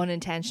saying.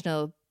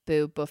 Unintentional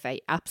boob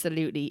buffet.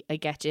 Absolutely. I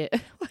get you.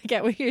 I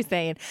get what you're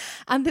saying.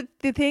 And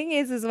the thing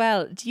is as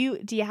well, do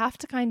you have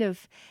to kind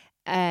of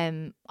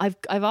I've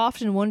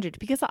often wondered,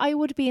 because I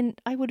would be an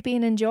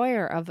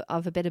enjoyer of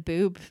a bit of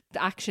boob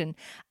action,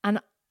 and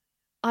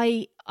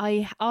I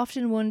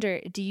often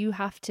wonder, do you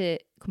have to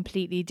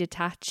completely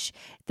detach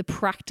the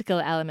practical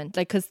element?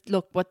 Like, because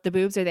look, what the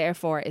boobs are there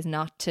for is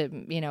not to,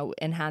 you know,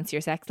 enhance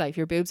your sex life.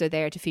 Your boobs are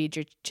there to feed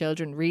your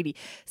children, really.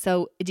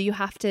 So do you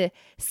have to,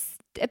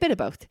 a bit of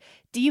both,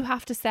 do you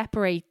have to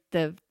separate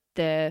the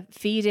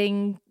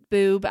feeding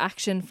boob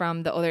action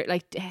from the other?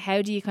 Like,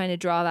 how do you kind of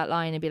draw that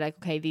line and be like,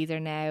 okay, these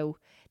have now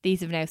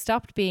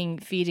stopped being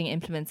feeding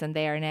implements and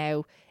they are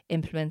now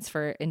implements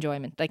for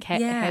enjoyment? Like, how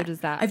does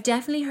that? I've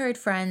definitely heard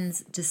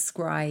friends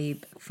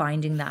describe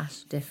finding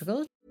that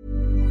difficult.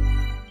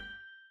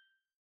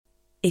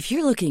 If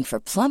you're looking for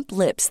plump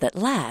lips that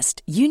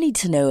last, you need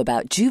to know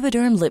about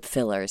Juvederm lip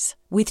fillers.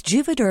 With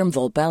Juvederm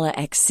Volbella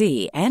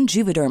XC and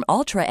Juvederm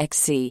Ultra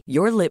XC,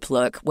 your lip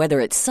look, whether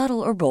it's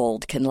subtle or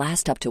bold, can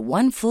last up to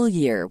 1 full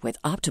year with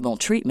optimal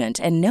treatment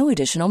and no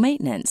additional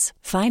maintenance.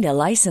 Find a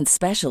licensed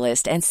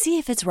specialist and see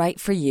if it's right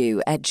for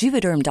you at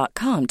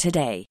Juvederm.com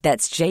today.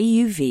 That's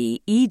JUVEDERM.com.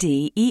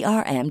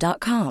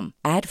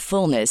 Add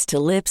fullness to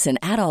lips in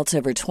adults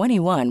over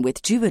 21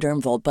 with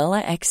Juvederm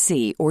Volbella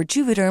XC or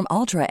Juvederm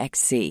Ultra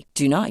XC.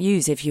 Do not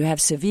use if you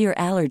have severe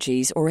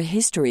allergies or a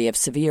history of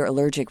severe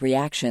allergic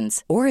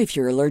reactions, or if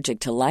you're allergic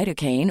to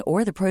lidocaine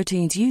or the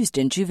proteins used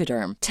in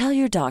Juvederm. Tell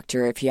your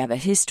doctor if you have a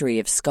history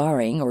of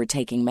scarring or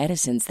taking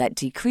medicines that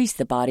decrease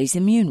the body's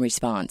immune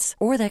response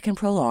or that can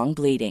prolong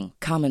bleeding.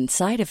 Common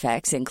side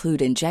effects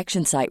include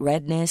injection site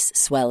redness,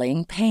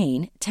 swelling,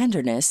 pain,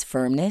 tenderness,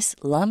 firmness,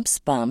 lumps,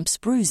 bumps,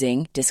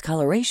 bruising,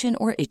 discoloration,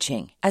 or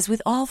itching. As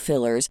with all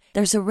fillers,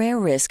 there's a rare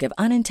risk of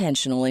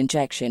unintentional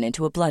injection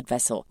into a blood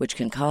vessel, which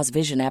can cause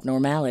vision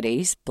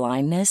abnormalities,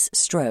 blindness,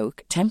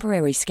 stroke,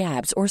 temporary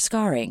scabs, or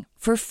scarring.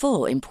 For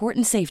full,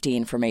 important safety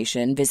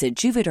information, visit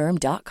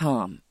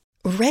Juvederm.com.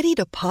 Ready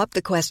to pop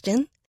the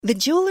question? The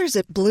jewelers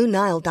at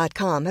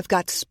BlueNile.com have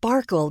got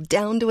sparkle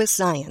down to a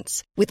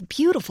science with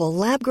beautiful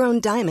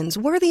lab-grown diamonds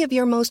worthy of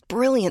your most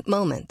brilliant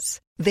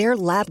moments. Their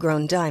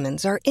lab-grown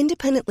diamonds are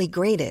independently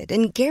graded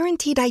and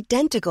guaranteed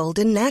identical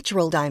to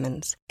natural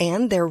diamonds,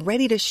 and they're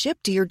ready to ship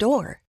to your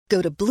door.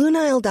 Go to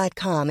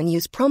BlueNile.com and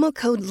use promo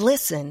code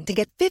LISTEN to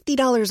get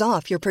 $50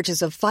 off your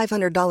purchase of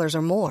 $500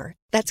 or more.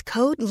 That's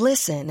code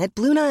LISTEN at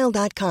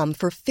BlueNile.com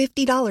for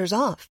 $50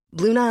 off.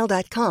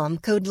 BlueNile.com,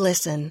 code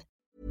LISTEN.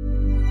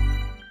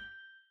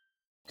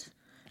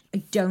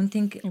 I don't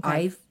think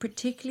I've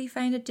particularly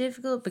found it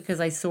difficult, because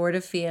I sort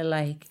of feel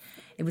like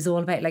it was all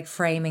about like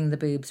framing the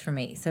boobs for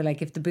me. So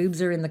like if the boobs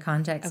are in the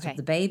context of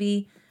the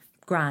baby,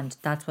 grand,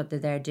 that's what they're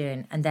there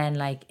doing. And then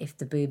like if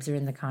the boobs are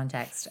in the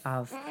context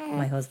of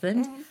my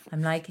husband,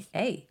 I'm like,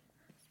 hey,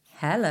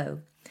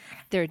 hello.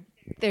 They're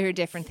a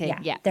different thing.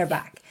 Yeah, they're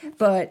back.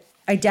 But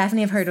I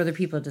definitely have heard other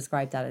people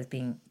describe that as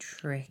being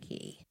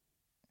tricky.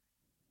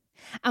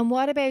 And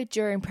what about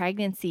during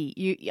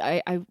pregnancy?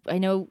 I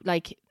know,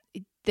 like,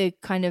 the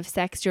kind of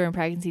sex during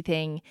pregnancy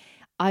thing,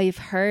 I've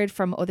heard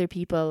from other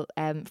people,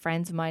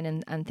 friends of mine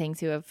and things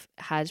who have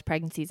had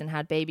pregnancies and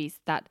had babies,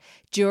 that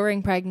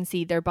during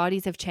pregnancy their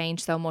bodies have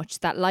changed so much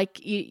that, like,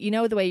 you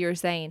know, the way you're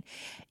saying,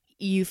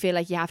 you feel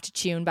like you have to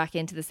tune back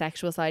into the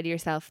sexual side of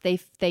yourself.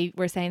 They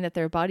were saying that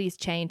their bodies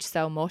changed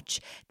so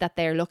much that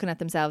they're looking at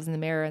themselves in the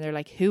mirror and they're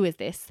like, who is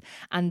this?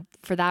 And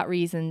for that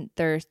reason,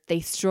 they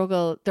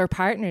struggle, their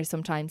partners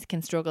sometimes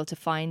can struggle to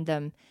find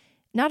them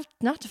not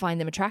to find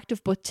them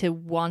attractive, but to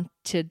want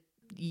to,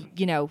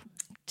 you know,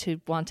 to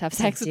want to have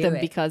sex with do them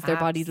it. because their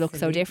bodies look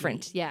so Absolutely.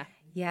 different. Yeah.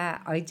 Yeah,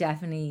 I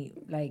definitely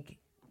like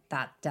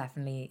that.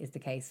 Definitely is the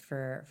case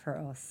for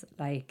us.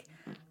 Like,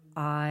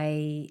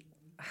 I'd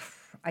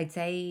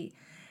say,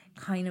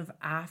 kind of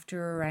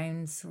after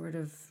around sort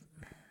of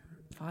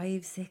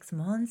 5-6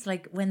 months,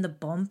 like when the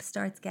bump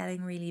starts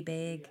getting really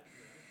big,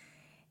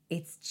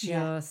 it's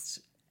just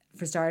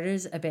for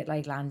starters a bit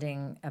like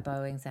landing a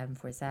Boeing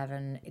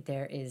 747.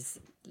 There is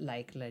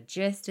like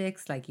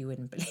logistics like you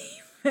wouldn't believe.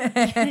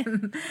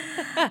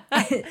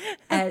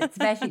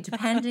 Especially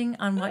depending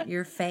on what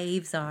your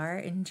faves are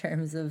in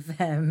terms of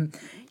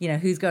you know,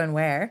 who's going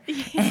where.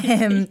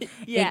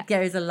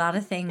 There's a lot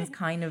of things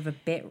kind of a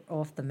bit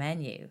off the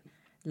menu,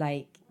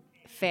 like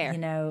Fair. you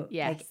know,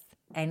 Yes. like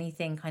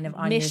anything kind of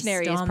on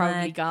Missionary your is stomach.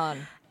 probably gone.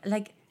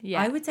 Like,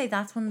 Yeah. I would say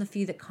that's one of the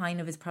few that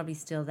kind of is probably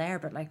still there,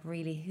 but like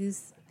really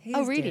who's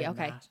Oh, really? doing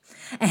Okay.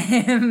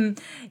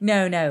 that?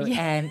 No.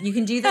 You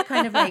can do the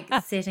kind of like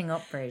sitting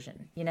up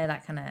version, you know,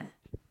 that kind of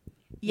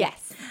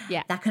Yes.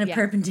 Yeah. that kind of yeah.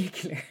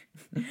 perpendicular.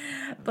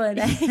 But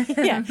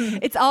Yeah,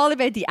 it's all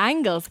about the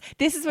angles.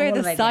 This is where All the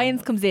about the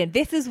science angles. comes in.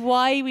 This is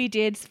why we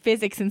did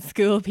physics in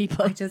school,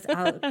 people.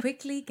 I'll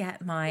quickly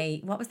get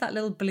what was that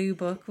little blue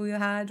book we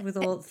had with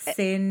all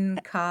sin,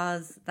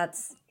 cause,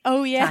 that's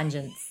Oh yeah.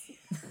 tangents.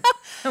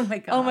 Oh my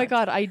God. Oh my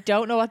God, I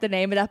don't know what the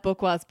name of that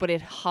book was, but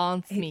it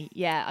haunts me.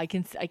 Yeah, I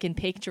can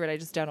picture it. I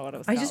just don't know what it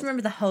was I called. just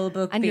remember the whole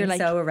book And you're being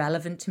like- so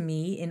irrelevant to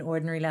me in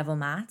ordinary level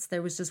maths.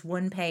 There was just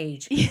one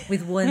page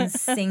with one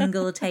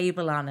single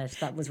table on it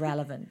that was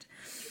relevant.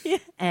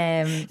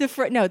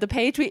 the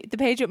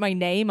page with my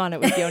name on it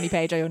was the only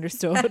page I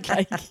understood.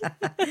 Like,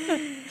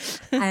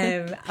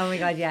 Oh my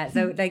God, yeah.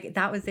 So like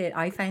that was it.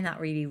 I found that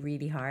really,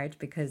 really hard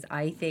because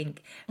I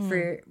think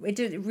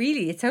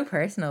it's so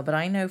personal, but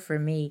I know for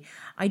me,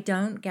 I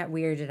don't get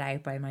weirded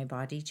out by my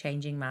body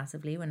changing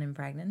massively when I'm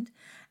pregnant.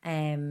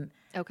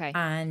 okay.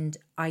 And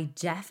I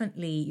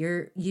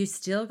definitely, you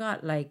still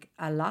got like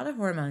a lot of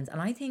hormones.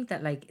 And I think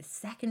that like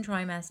second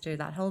trimester,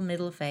 that whole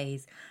middle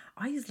phase,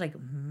 I was like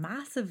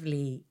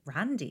massively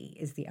randy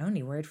is the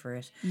only word for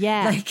it.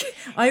 Yeah. Like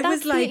I That's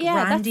was like the- yeah,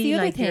 that's randy, the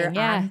other like your thing,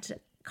 yeah. aunt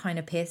kind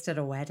of pissed at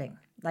a wedding.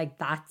 Like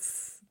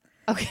that's,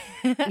 Okay.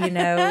 you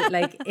know,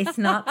 like it's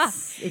not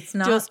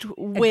Just a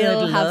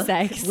will good have look.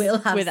 sex Will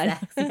have with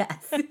sex.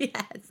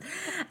 Yes.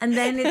 And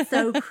then it's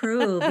so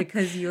cruel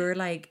because your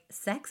like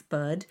sex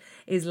bud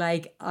is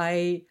like,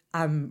 I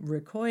am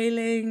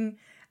recoiling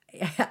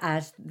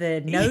at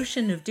the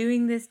notion of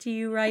doing this to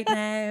you right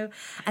now,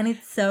 and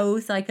it's so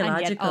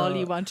psychological. And yet all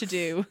you want to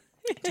do.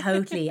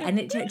 Totally. And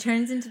it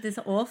turns into this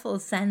awful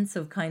sense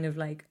of kind of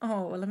like,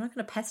 oh, well, I'm not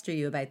going to pester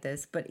you about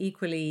this, but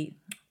equally,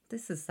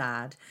 this is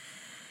sad.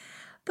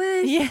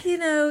 But, you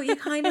know, you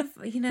kind of,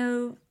 you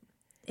know,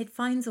 it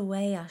finds a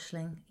way,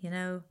 Aisling, you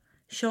know.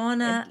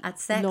 Shauna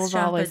at Love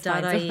always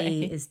finds a way.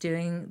 sexshopper.ie is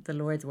doing the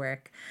Lord's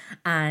work.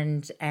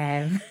 And,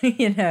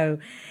 you know,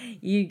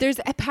 There's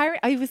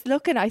I was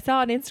looking, I saw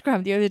on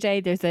Instagram the other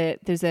day,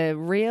 there's a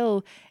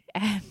real,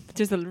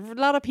 there's a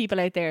lot of people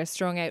out there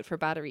strung out for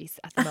batteries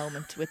at the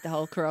moment with the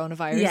whole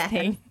coronavirus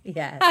thing.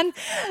 Yeah.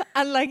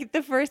 And like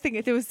the first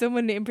thing, there was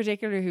someone in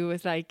particular who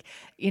was like,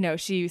 you know,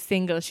 she was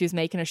single, she was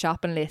making a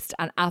shopping list,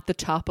 and at the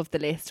top of the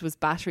list was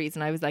batteries.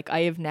 And I was like,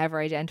 I have never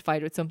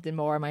identified with something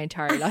more in my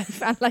entire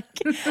life. And like,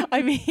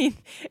 I mean,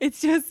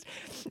 it's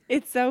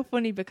so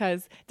funny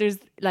because there's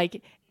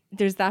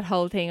that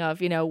whole thing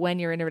of, you know, when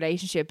you're in a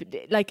relationship,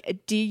 like,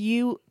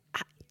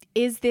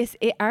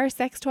 are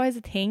sex toys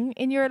a thing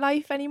in your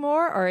life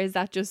anymore? Or is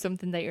that just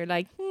something that you're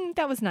like,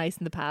 that was nice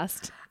in the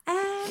past?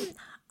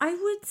 I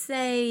would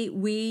say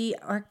we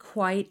are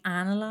quite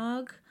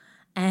analog.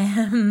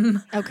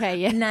 Okay,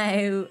 yeah.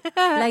 Now,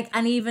 like,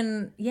 and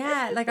even,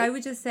 like, I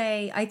would just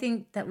say, I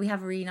think that we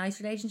have a really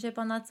nice relationship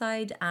on that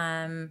side.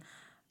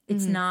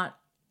 It's not,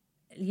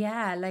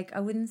 like, I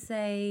wouldn't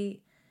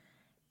say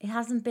it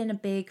hasn't been a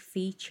big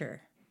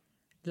feature.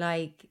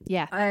 Like,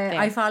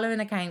 I follow an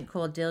account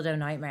called Dildo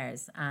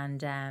Nightmares,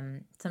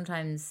 and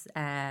sometimes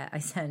I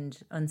send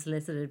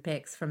unsolicited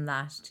pics from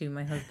that to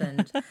my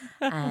husband,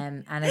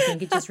 and I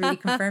think it just really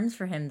confirms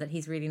for him that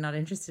he's really not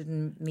interested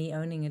in me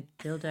owning a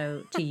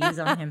dildo to use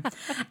on him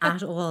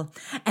at all.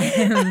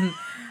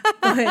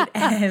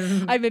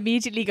 I'm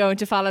immediately going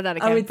to follow that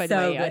account. it's by the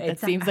so way, good. That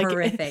It's seems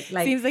horrific.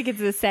 Like seems like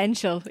it's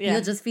essential. Yeah.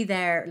 You'll just be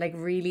there, like,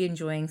 really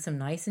enjoying some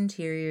nice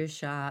interior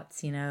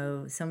shots, you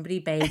know, somebody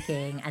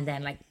baking, and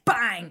then, like,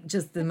 bang,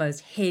 just the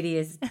most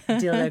hideous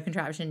dildo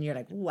contraption. You're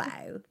like,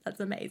 wow, that's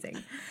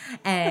amazing.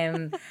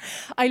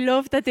 I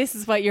love that this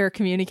is what you're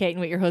communicating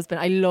with your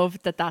husband. I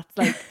love that that's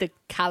like the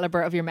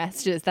caliber of your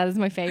messages. That is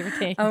my favorite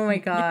thing. Oh my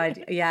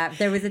God. Yeah.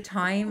 There was a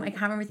time, I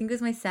can't remember, I think it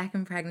was my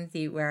second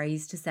pregnancy, where I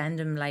used to send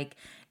him like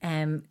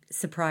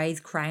surprise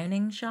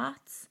crowning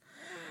shots.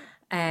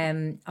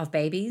 of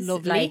babies.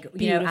 Lovely, like,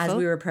 you know, as beautiful,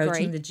 we were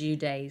approaching great. the due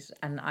date,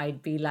 and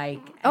I'd be like,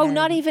 Oh,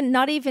 not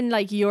even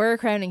like your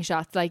crowning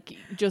shots, like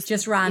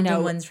just random you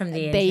know, ones from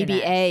the baby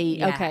internet. A.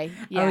 Yeah. Okay.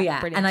 Yeah, oh yeah.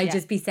 brilliant, And I'd yeah.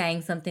 just be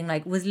saying something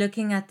like, was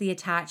looking at the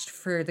attached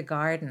for the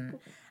garden.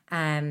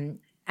 And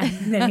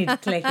then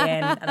he'd click in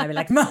and I'd be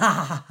like,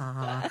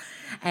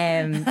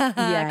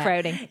 yeah.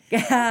 Crowding.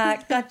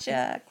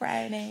 Gotcha,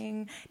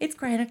 crowning. It's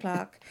crown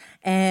o'clock.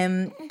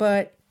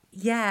 But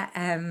yeah,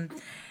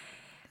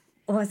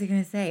 what was I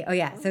going to say? Oh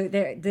yeah, so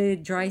the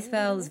dry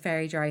spell is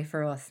very dry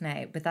for us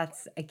now. But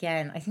that's,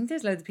 again, I think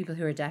there's loads of people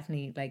who are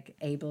definitely like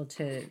able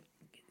to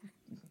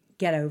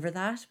get over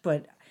that.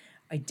 But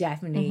I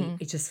definitely,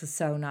 it just was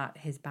so not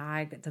his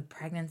bag. The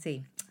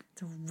pregnancy,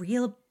 it's a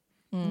real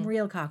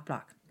cock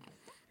block.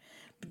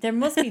 But there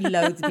must be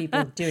loads of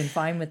people doing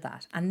fine with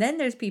that. And then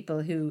there's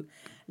people who,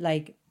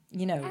 like,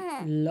 you know,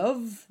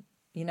 love,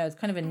 you know, it's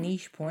kind of a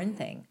niche porn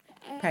thing,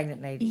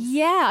 pregnant ladies.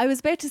 Yeah, I was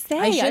about to say.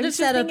 I should have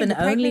set up an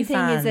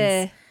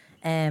OnlyFans.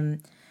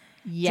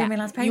 Yeah, during my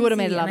last pregnancy, you would have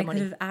made a lot and of money.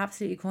 I could have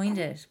absolutely coined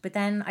it. But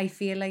then I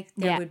feel like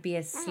there Yeah. would be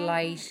a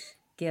slight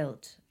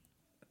guilt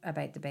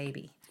about the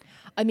baby.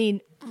 I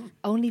mean,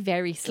 only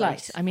very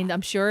slight. Slight. I mean,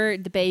 I'm sure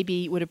the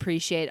baby would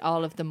appreciate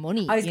all of the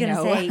money. I was going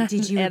to say,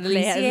 did you at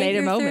appreciate a later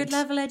your moment. third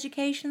level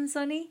education,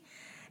 Sonny?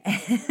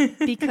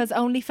 Because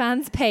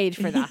OnlyFans paid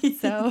for that.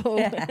 So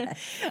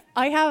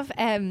I have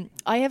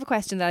a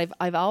question that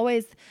I've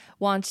always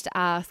wanted to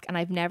ask, and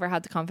I've never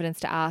had the confidence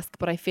to ask,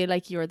 but I feel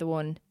like you're the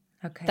one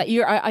Okay. that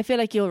I feel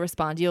like you'll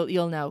respond.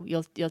 You'll know.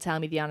 You'll tell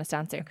me the honest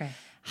answer. Okay.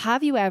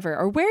 Have you ever,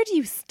 or where do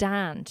you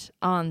stand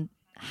on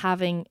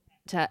having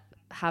to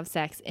have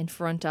sex in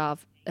front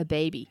of a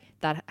baby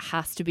that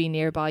has to be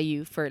nearby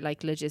you for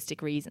like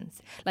logistic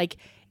reasons? Like,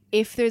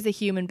 if there's a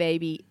human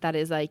baby that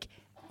is like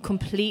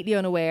completely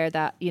unaware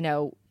that, you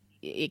know,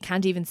 it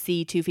can't even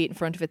see 2 feet in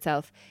front of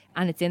itself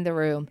and it's in the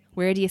room,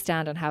 where do you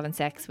stand on having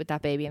sex with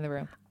that baby in the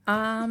room?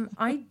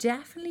 I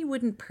definitely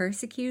wouldn't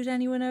persecute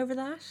anyone over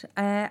that.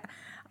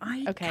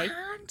 I Okay.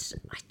 can't.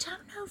 I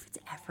don't know if it's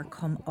ever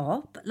come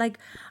up. Like,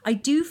 I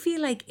do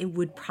feel like it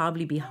would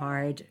probably be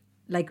hard.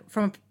 Like,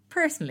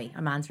 personally,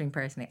 I'm answering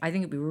personally. I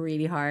think it'd be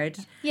really hard.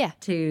 Yeah.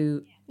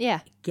 To Yeah.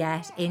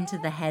 get into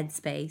the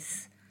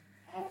headspace.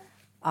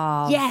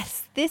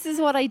 Yes, this is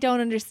what I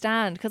don't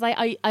understand, because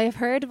I have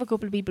heard of a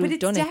couple of people who've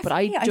done it, but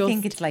I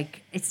think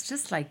it's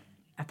just like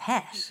a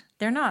pet.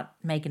 They're not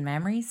making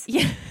memories.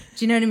 Yeah.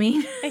 Do you know what I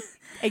mean?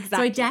 Exactly.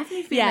 So I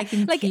definitely feel Yeah. like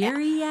in Like,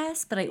 theory,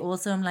 yes, but I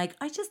also am like,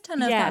 I just don't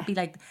know if Yeah. that'd be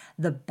like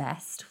the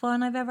best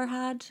fun I've ever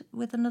had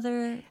with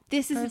another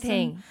This is the person.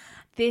 thing.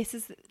 This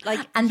is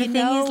like, And the you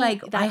thing know is,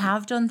 like, I that-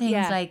 have done things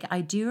yeah. like,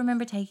 I do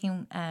remember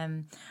taking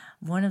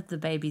one of the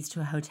babies to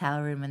a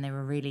hotel room when they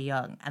were really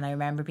young. And I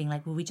remember being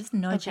like, will we just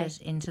nudge Okay.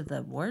 it into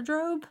the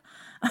wardrobe?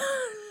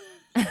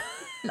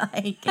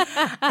 Like,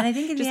 and I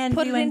think in Just the end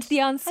put we it went, into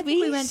the I think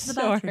we went to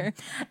the ensuite,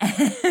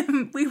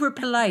 bathroom. We were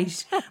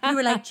polite. We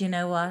were like, do you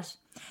know what?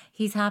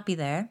 He's happy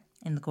there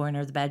in the corner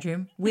of the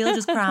bedroom. We'll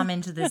just cram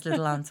into this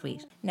little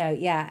ensuite. No,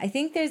 yeah. I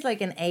think there's like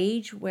an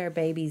age where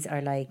babies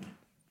are like,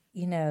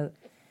 you know,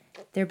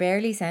 they're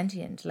barely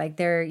sentient. Like,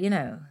 they're, you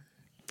know,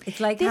 it's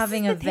like This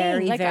having is a the thing.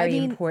 very, Like, I very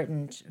mean-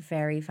 important,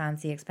 very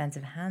fancy,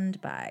 expensive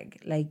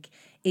handbag. Like,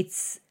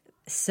 it's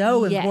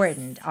so Yes.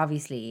 important.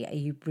 Obviously,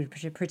 you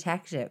should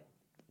protect it,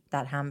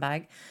 that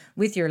handbag,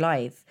 with your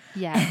life.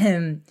 Yeah.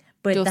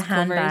 But Dust the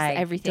covers handbag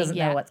everything, doesn't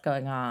yeah. know what's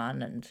going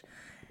on, and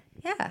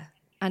yeah.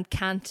 and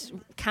can't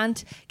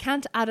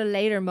at a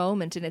later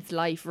moment in its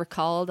life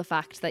recall the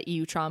fact that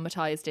you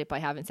traumatized it by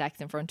having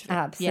sex in front of it.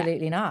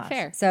 Absolutely Yeah. not.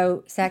 Fair.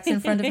 So sex in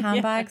front of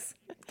handbags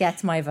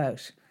gets my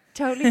vote.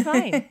 Totally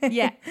fine.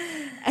 Yeah.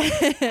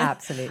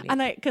 Absolutely.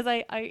 And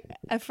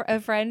a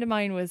friend of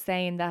mine was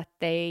saying that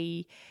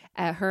they,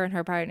 her and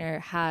her partner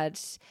had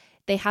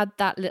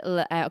that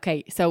little,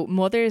 okay, so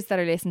mothers that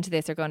are listening to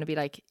this are going to be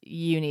like,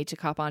 you need to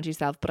cop onto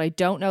yourself, but I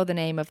don't know the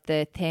name of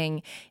the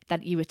thing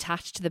that you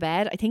attach to the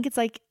bed. I think it's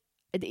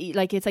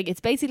it's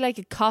basically like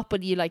a cot,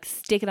 but you like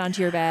stick it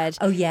onto your bed.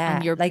 Oh, yeah.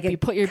 And Like a you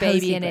put your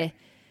baby in co-sleeper.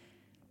 it.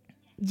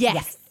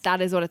 Yes,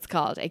 that is what it's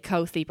called, a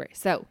co-sleeper.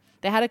 So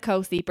they had a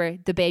co-sleeper,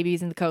 the baby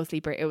was in the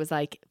co-sleeper, it was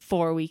like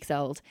 4 weeks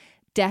old,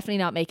 definitely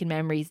not making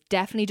memories,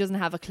 definitely doesn't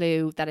have a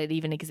clue that it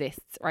even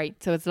exists, right?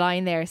 So it's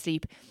lying there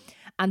asleep,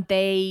 and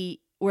they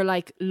were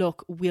like,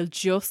 look, we'll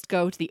just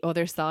go to the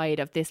other side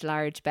of this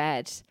large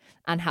bed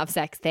and have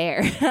sex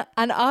there.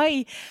 And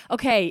I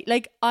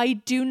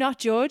do not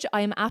judge.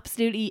 I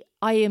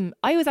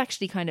was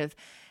actually kind of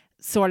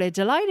sort of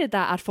delighted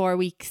that at 4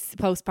 weeks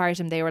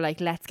postpartum they were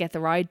like, let's get the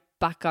ride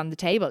back on the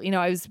table. You know,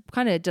 I was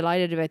kind of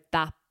delighted about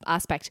that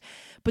aspect.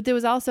 But there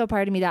was also a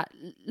part of me that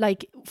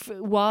like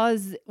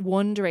was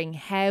wondering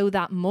how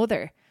that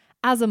mother,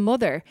 as a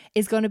mother,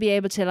 is going to be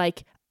able to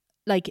like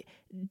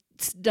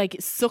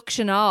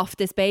suction off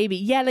this baby.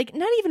 Yeah, like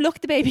not even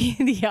look the baby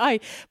in the eye,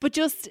 but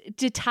just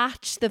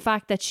detach the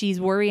fact that she's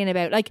worrying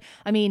about, like,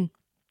 I mean,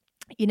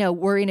 you know,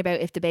 worrying about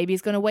if the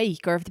baby's going to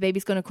wake or if the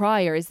baby's going to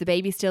cry or is the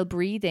baby still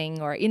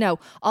breathing, or, you know,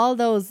 all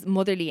those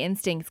motherly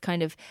instincts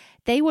kind of,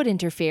 they would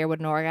interfere with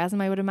an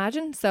orgasm, I would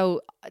imagine.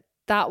 So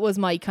that was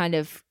my kind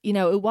of, you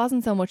know, it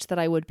wasn't so much that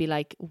I would be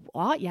like,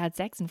 what, you had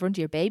sex in front of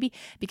your baby?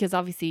 Because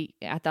obviously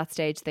at that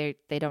stage they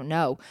don't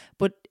know.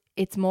 But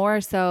it's more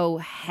so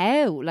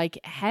how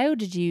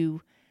did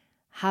you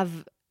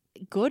have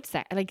good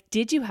sex? Like,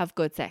 did you have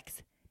good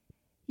sex?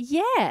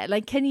 Yeah,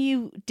 like, can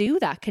you do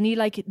that? Can you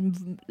like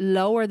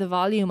lower the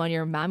volume on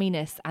your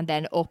mamminess and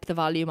then up the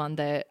volume on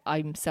the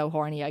I'm so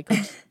horny I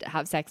could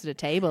have sex at a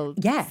table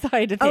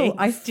side of things?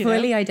 I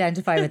fully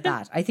identify with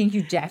that. I think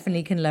you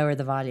definitely can lower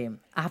the volume.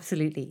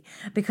 Absolutely.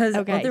 Because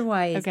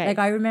otherwise, like,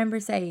 I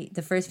remember, say,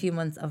 the first few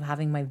months of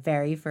having my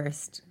very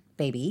first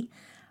baby,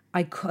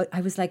 I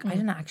was like, I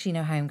don't actually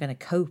know how I'm going to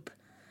cope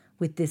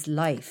with this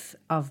life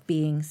of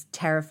being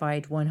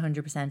terrified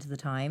 100% of the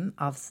time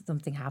of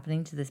something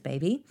happening to this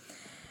baby.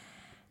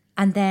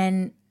 And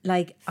then,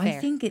 like, fair. I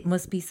think it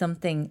must be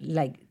something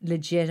like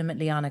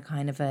legitimately on a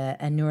kind of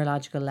a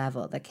neurological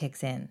level that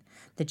kicks in,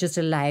 that just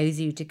allows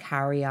you to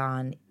carry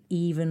on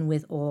even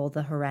with all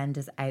the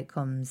horrendous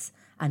outcomes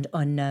and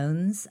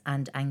unknowns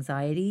and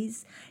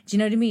anxieties. Do you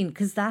know what I mean?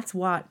 Because that's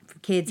what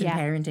kids and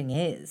parenting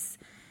is.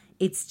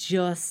 It's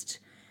just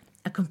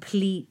a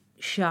complete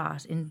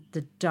shot in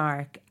the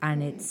dark,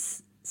 and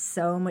it's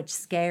so much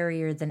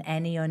scarier than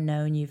any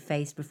unknown you've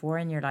faced before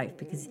in your life,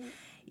 because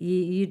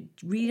you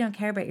really don't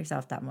care about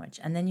yourself that much.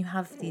 And then you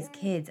have these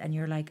kids and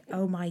you're like,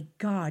 oh my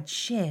God,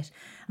 shit.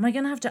 Am I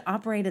going to have to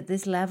operate at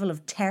this level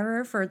of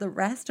terror for the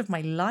rest of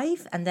my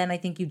life? And then I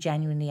think you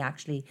genuinely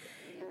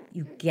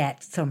you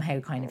get somehow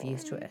kind of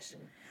used to it.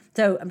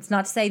 So it's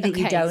not to say that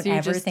you don't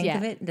ever think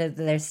of it.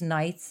 There's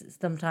nights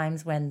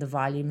sometimes when the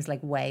volume's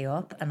like way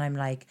up and I'm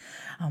like,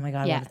 oh my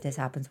God, what if this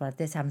happens? What if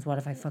this happens? What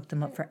if I fuck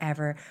them up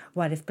forever?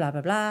 What if blah,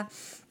 blah, blah?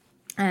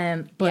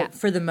 But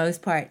for the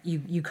most part,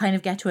 you kind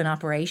of get to an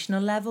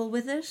operational level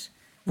with it,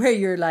 where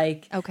you're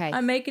like, okay,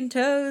 I'm making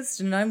toast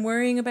and I'm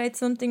worrying about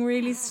something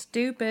really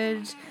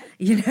stupid,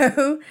 you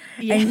know?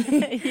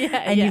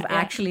 And you've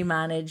actually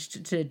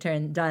managed to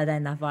dial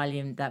down that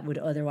volume that would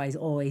otherwise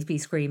always be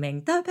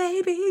screaming, the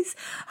babies,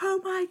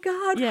 oh my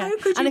God, how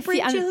could you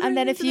bring children and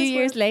then a few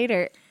years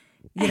later,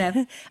 you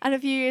know, and a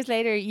few years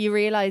later you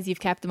realize you've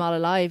kept them all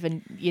alive,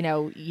 and you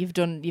know you've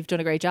done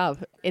a great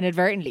job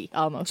inadvertently,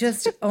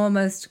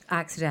 almost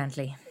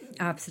accidentally.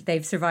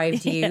 They've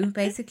survived you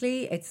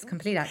basically. It's a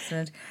complete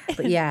accident,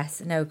 but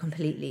yes, no,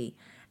 completely.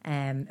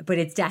 But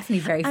it's definitely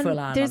very full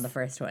on the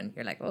first one.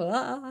 You're like,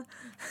 oh.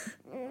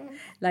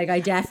 Like,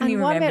 I definitely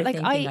remember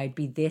thinking I'd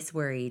be this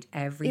worried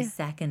every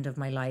second of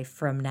my life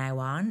from now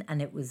on,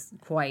 and it was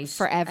quite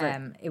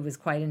forever. It was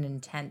quite an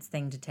intense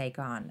thing to take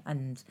on,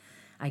 and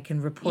I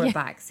can report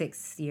back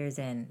 6 years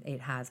in,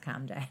 it has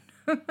calmed down.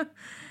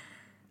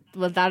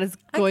 Well, that is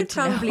good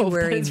to know.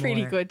 That is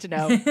really good to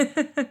know.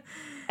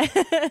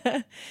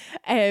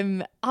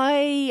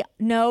 I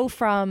know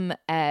from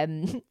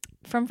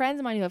friends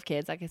of mine who have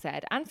kids, like I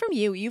said, and from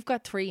you've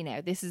got 3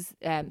 now. This is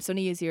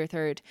Sunny is your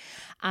 3rd,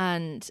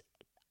 and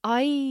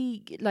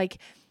I like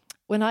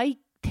when I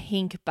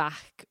think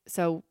back.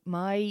 So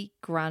my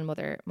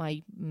grandmother,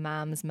 my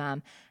mum's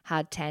mum,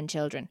 had 10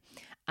 children.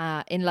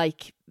 In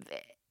like.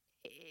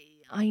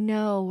 I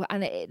know,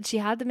 and she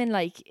had them in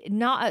like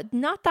not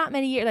that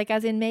many years, like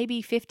as in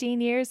maybe 15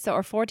 years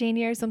or 14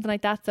 years, something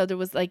like that. So there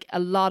was like a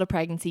lot of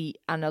pregnancy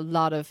and a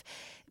lot of,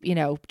 you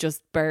know,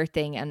 just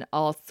birthing and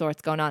all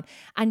sorts going on,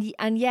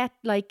 and yet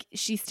like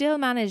she still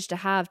managed to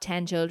have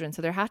 10 children.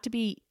 So there had to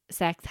be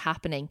sex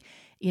happening,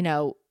 you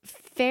know,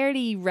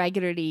 fairly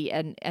regularly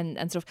and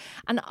stuff.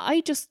 And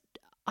I just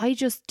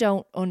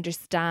don't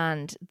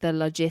understand the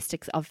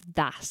logistics of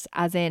that,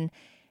 as in,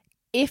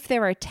 if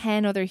there are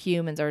 10 other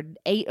humans or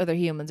 8 other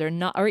humans or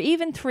not, or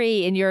even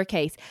 3 in your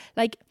case,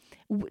 like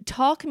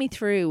talk me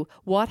through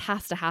what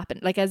has to happen.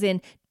 Like, as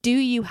in, do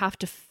you have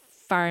to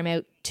farm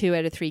out 2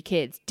 out of 3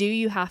 kids? Do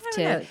you have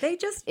to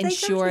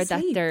ensure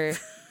that they're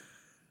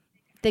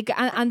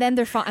and then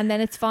they're fine, and then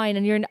it's fine,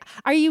 and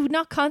are you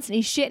not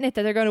constantly shitting it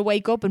that they're going to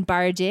wake up and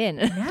barge in?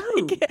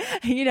 No.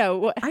 You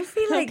know, I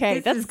feel like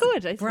this that's is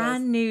good.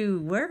 Brand new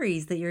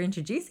worries that you're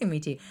introducing me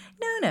to.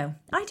 No,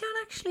 I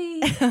don't actually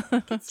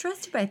get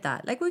stressed about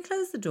that. Like, we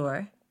close the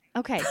door.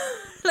 Okay.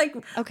 Like,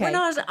 we're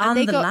not on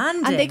the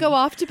landing. And they go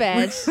off to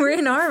bed. We're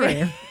in our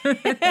room.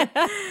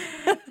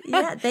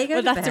 Yeah, they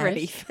go to bed. Well, that's a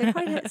relief. They're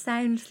quite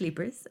sound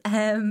sleepers.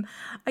 I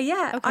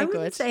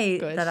wouldn't say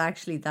that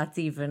actually that's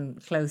even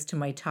close to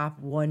my top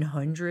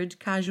 100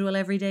 casual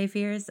everyday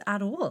fears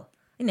at all.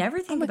 I never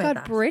think about that. Oh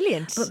my God,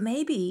 brilliant. But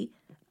maybe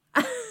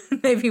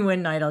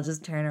one night I'll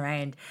just turn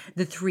around.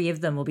 The 3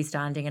 of them will be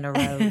standing in a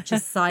row,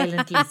 just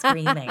silently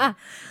screaming.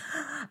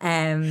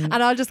 And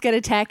I'll just get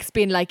a text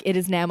being like, it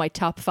is now my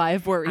top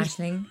 5 worries.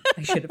 Aisling,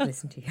 I should have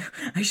listened to you.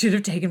 I should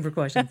have taken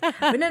precautions.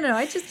 But no,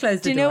 I just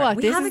closed the door. Do you know what?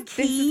 We have a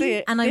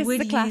key, and I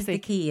would use the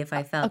key if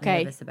I felt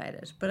nervous about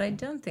it. But I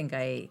don't think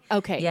I...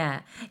 Okay.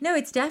 Yeah. No,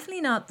 it's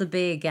definitely not the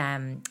big,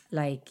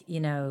 like,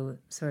 you know,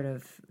 sort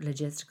of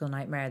logistical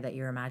nightmare that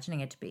you're imagining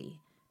it to be.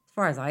 as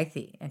far as I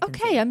see.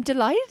 Okay, I'm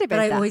delighted about But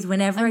that. I always,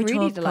 whenever I'm I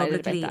really talk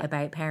delighted publicly that.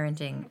 about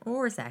parenting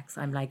or sex,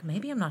 I'm like,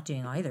 maybe I'm not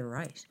doing either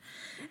right.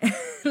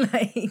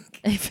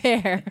 Like,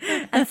 Fair.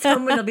 and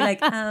someone will be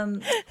like,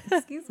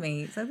 excuse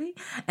me, Sophie.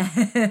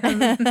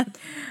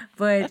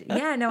 But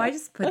yeah, no, I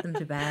just put them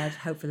to bed,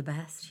 hope for the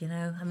best, you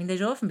know. I mean,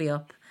 they'd often be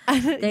up.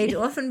 They'd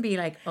often be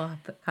like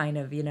up kind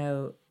of, you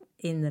know,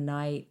 in the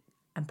night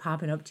and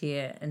popping up to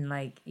you, and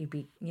like you'd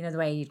be, you know, the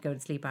way you'd go to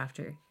sleep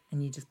after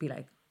and you'd just be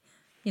like,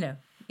 you know,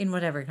 in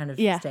whatever kind of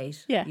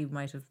state you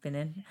might have been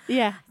in.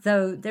 Yeah.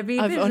 So there'd be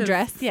a bit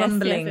undressed, of yes,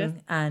 fumbling yes.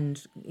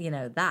 and, you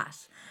know, that.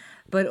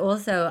 But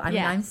also, I mean,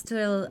 Yeah. I'm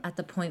still at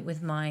the point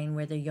with mine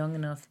where they're young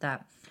enough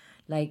that,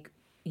 like,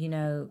 you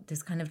know,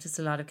 there's kind of just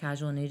a lot of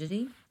casual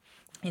nudity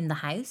in the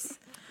house.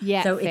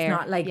 Yeah, So fair. it's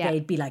not like Yeah.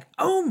 they'd be like,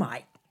 oh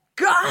my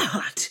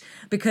God,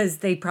 because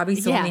they probably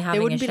saw me They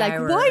having wouldn't a be like,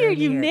 shower why are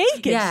you earlier.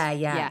 naked? Yeah.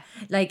 Yeah.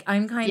 Like,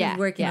 I'm kind Yeah, of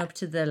working yeah. up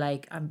to the,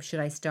 like, should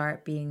I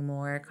start being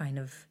more kind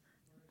of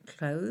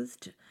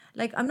clothed?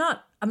 Like, I'm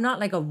not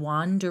like a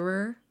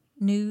wanderer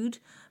nude,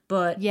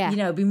 but, Yeah, you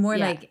know, be more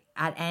yeah. like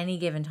at any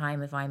given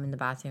time, if I'm in the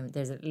bathroom,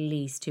 there's at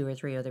least 2 or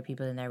 3 other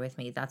people in there with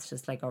me. That's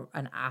just like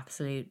an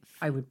absolute,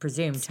 I would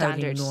presume,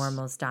 Standard. totally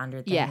normal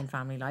standard thing Yeah. in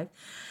family life.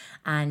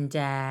 And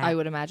I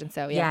would imagine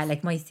so, yes. yeah,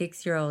 like my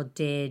 6-year-old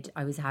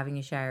I was having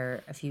a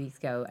shower a few weeks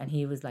ago and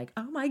he was like,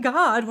 oh my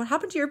God, what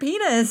happened to your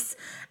penis?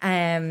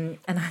 And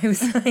I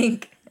was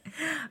like,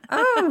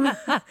 oh,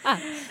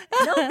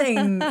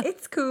 nothing.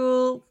 It's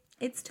cool.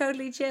 It's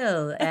totally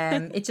chill.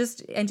 I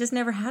just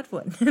never had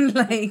one.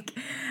 Like,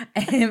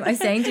 I was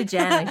saying to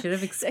Jen, I should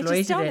have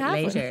exploited don't it have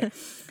one. later.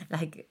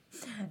 Like,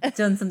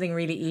 done something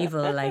really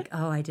evil, like,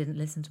 oh, I didn't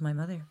listen to my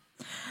mother.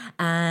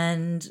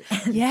 And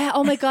Yeah,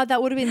 oh my God,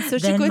 that would have been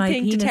such a Then good my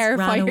thing to penis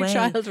terrify ran your away.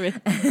 child with.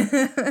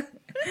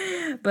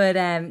 But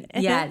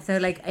yeah, so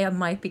like I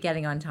might be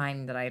getting on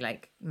time that I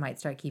like might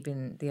start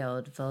keeping the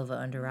old vulva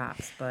under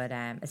wraps, but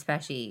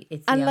especially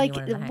it's the And, only like,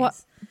 one in the what-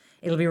 house.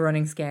 It'll be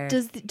running scared.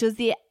 Does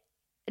the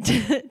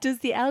does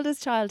the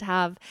eldest child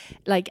have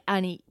like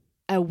any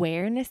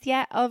awareness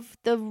yet of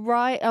the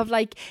right of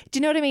like, do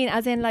you know what I mean?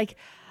 As in like,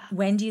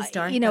 When do you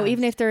start? you know, that?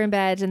 even if they're in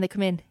bed and they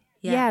come in.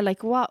 Yeah. Yeah,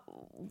 like what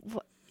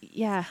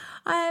yeah.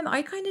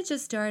 I kind of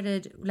just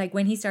started like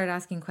when he started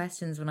asking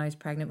questions when I was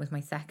pregnant with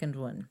my second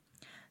one.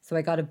 So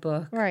I got a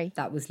book Right.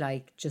 that was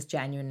like just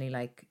genuinely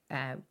like,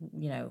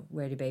 you know,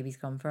 where do babies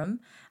come from?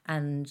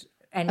 And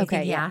anything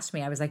Okay, he yeah. asked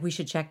me, I was like, we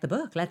should check the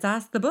book. Let's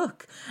ask the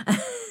book.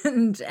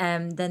 And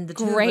then the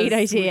two Great of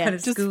us idea. were kind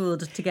of Just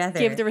schooled together.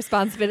 Give the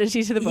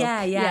responsibility to the book.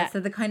 Yeah. So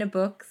the kind of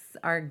books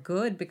are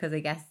good because I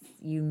guess,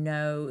 you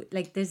know,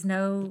 like there's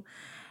no...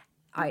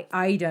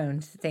 I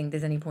don't think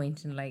there's any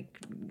point in like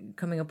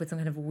coming up with some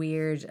kind of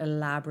weird,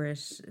 elaborate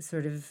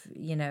sort of,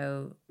 you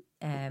know,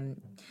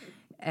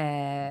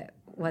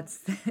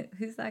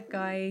 who's that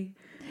guy?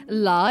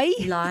 Lie.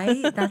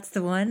 Lie, that's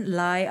the one.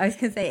 Lie. I was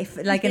gonna say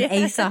like an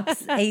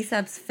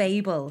Aesop's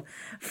fable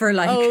for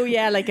like Oh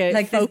yeah, like a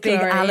like this big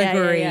folklore. Yeah,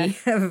 allegory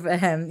yeah.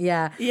 of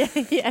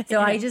Yeah.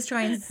 So I just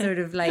try and sort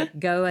of like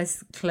go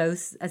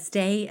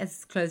stay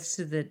as close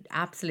to the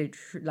absolute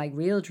like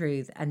real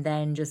truth, and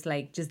then just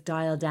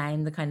dial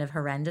down the kind of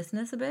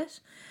horrendousness a bit.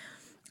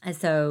 And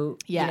so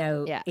Yeah, you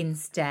know, yeah.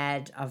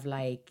 instead of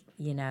like,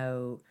 you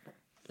know,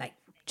 like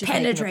Just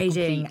making up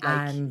penetrating complete,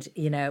 like- and,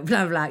 you know,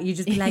 blah blah, you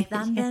just be like,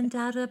 and then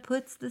Dada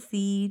puts the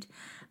seed,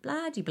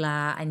 blah de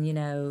blah, and you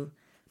know,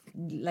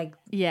 like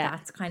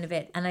that's kind of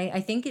it. And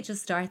I think it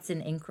just starts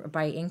in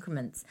by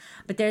increments.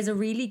 But there's a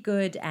really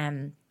good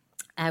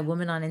a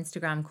woman on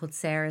Instagram called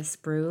Sarah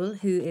Sproul,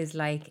 who is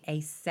like a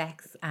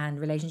sex and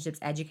relationships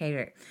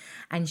educator,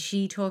 and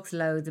she talks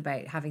loads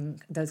about having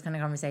those kind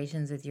of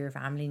conversations with your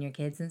family and your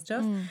kids and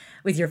stuff.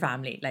 With your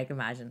family, like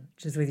imagine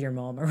just with your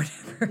mom or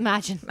whatever.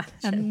 Imagine.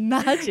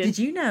 Did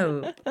you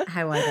know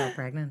how I got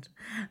pregnant,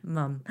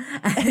 Mum?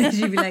 And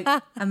she'd be like,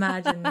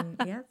 imagine,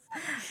 yes.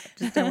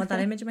 Just don't want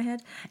that image in my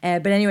head.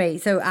 But anyway,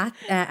 so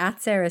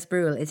at Sarah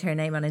Sproul is her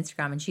name on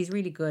Instagram, and she's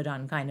really good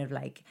on kind of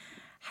like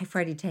how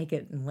far do you take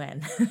it and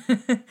when.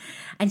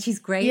 And she's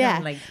great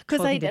on like 'cause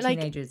talking I to like-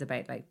 teenagers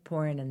about like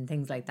porn and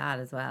things like that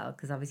as well,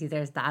 because obviously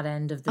there's that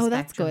end of the Oh,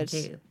 that's spectrum good.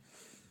 too.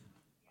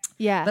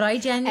 Yeah. But I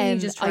genuinely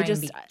just try I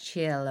and be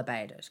chill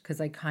about it, because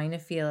I kind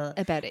of feel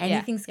About it, yeah,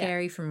 anything yeah.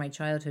 scary from my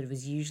childhood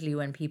was usually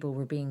when people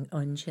were being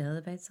unchill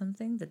about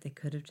something that they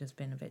could have just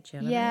been a bit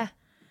chill Yeah. about.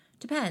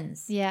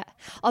 Depends. Yeah.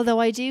 Although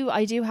I do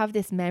have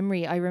this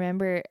memory. I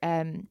remember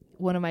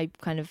one of my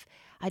kind of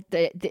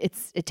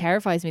it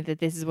terrifies me that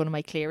this is one of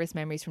my clearest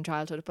memories from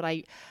childhood, but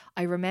I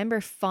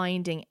remember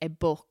finding a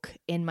book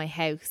in my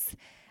house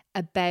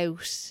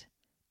about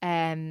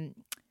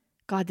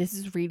God, this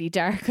is really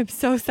dark. I'm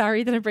so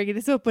sorry that I'm bringing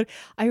this up, but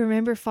I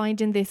remember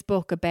finding this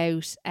book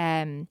about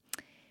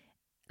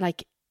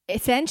like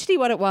essentially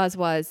what it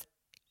was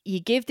you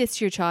give this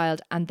to your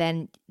child and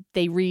then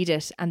they read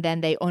it and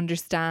then they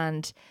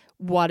understand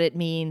what it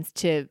means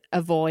to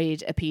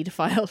avoid a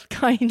paedophile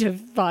kind of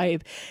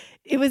vibe.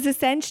 It was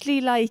essentially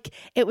like,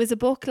 it was a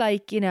book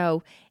like, you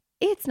know,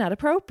 it's not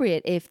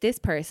appropriate if this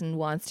person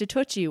wants to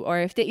touch you, or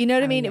if they, you know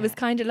what I mean? yeah. It was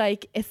kind of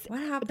like, What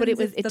happens but it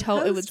was, if it the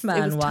told, it was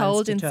postman told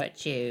wants to in,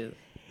 touch you?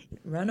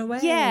 Run away.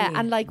 yeah.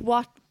 And like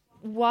what,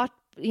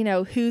 you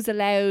know, who's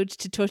allowed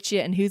to touch you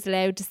and who's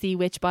allowed to see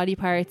which body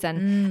parts,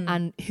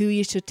 and who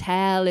you should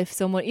tell if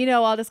someone, you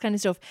know, all this kind of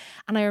stuff.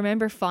 And I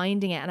remember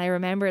finding it, and I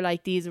remember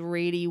like these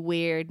really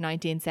weird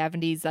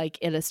 1970s like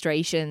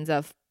illustrations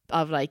of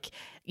like,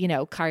 you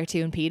know,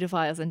 cartoon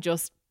pedophiles, and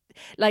just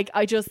like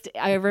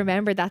I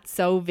remember that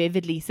so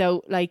vividly.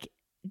 So like,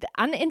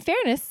 and in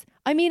fairness,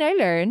 I mean, I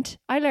learned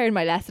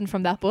my lesson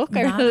from that book.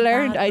 I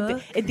learned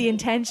the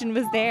intention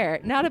was there.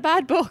 Not a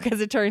bad book,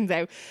 as it turns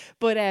out.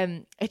 But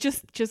it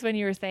just when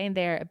you were saying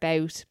there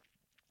about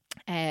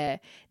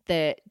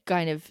the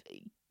kind of,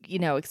 you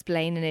know,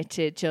 explaining it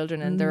to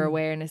children and their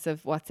awareness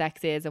of what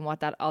sex is and what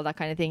that all that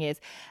kind of thing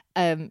is.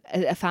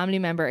 A family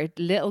member, a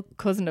little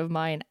cousin of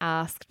mine,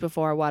 asked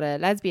before what a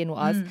lesbian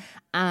was,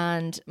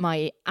 and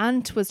my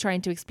aunt was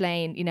trying to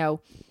explain, you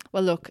know,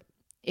 well, look,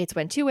 it's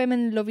when two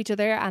women love each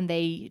other and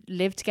they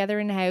live together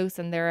in a house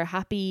and they're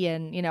happy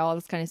and, you know, all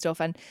this kind of stuff.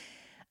 And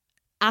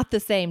at the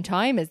same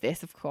time as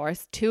this, of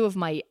course, two of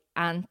my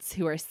aunts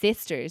who are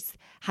sisters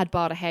had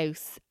bought a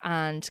house,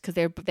 and because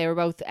they were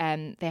both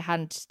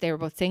they were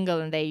both single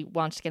and they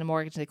wanted to get a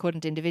mortgage and they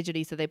couldn't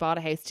individually, so they bought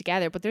a house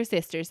together, but they're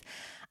sisters.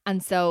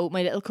 And so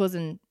my little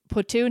cousin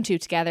put two and two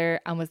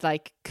together and was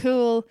like,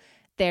 cool,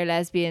 they're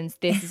lesbians,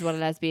 this is what a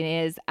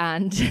lesbian is,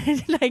 and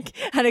like,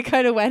 and it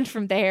kind of went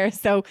from there.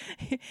 So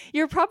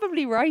you're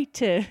probably right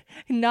to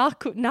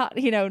not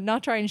you know,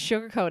 not try and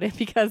sugarcoat it,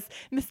 because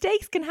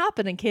mistakes can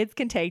happen and kids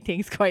can take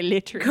things quite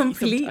literally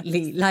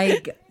Completely.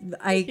 sometimes.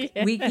 Like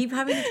we keep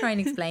having to try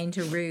and explain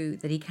to Rue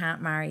that he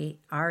can't marry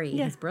Ari,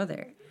 his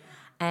brother.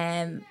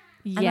 And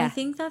I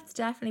think that's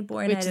definitely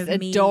born which out is of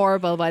me.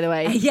 adorable, by the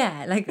way.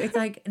 Yeah, like it's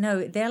like,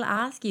 no, they'll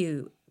ask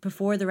you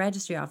before the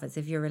registry office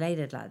if you're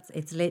related, lads.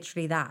 It's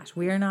literally that.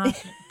 We're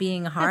not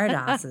being hard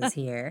asses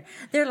here.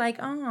 They're like,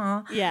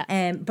 oh,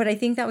 yeah. But I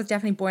think that was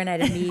definitely born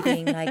out of me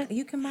being like,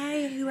 you can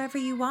marry whoever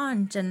you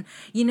want, and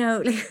you know,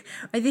 like,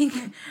 I think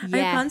I'm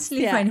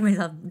constantly finding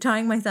myself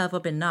tying myself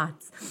up in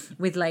knots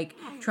with like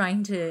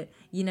trying to,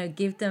 you know,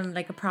 give them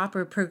like a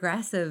proper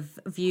progressive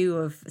view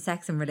of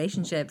sex and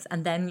relationships,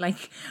 and then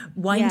like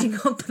winding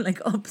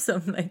up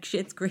some like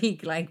Schitt's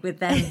Creek, like with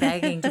them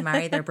begging to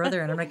marry their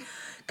brother, and I'm like,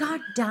 God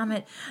damn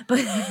it. But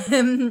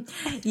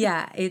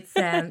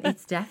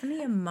it's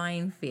definitely a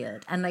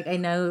minefield. And like, I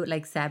know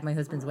like Seb, my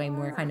husband's way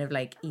more kind of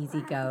like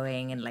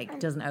easygoing and like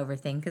doesn't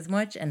overthink as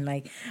much, and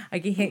like I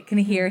can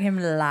hear him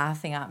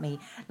laughing at me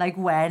like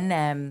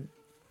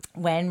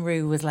when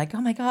Rue was like,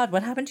 oh my God,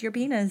 what happened to your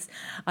penis?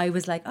 I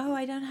was like, oh,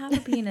 I don't have a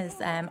penis.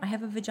 I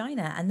have a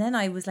vagina. And then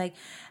I was like,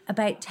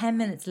 about 10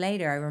 minutes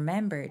later, I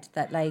remembered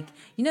that, like,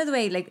 you know, the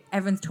way like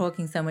everyone's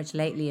talking so much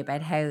lately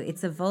about how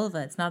it's a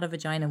vulva, it's not a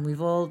vagina. And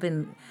we've all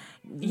been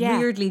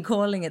weirdly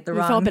calling it the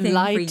wrong thing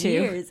for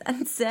years.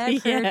 And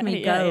Seb heard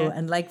me go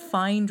and like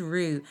find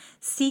Rue,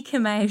 seek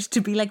him out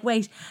to be like,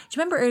 wait, do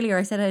you remember earlier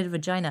I said I had a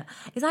vagina?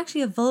 It's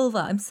actually a vulva.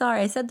 I'm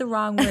sorry, I said the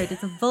wrong word.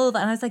 It's a vulva.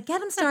 And I was like,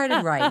 get him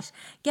started right.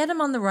 Get him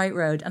on the right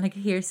road. And I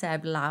could hear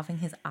Seb laughing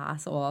his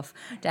ass off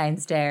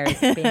downstairs,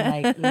 being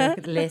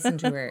like, listen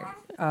to her.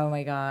 Oh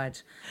my God,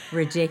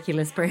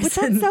 ridiculous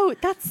person.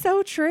 But that's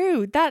so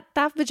true. That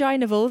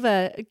vagina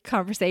vulva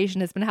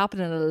conversation has been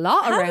happening a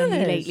lot around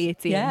me lately.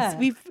 It seems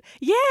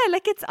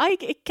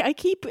like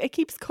it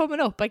keeps coming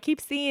up. I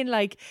keep seeing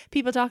like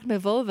people talking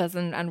about vulvas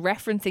and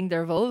referencing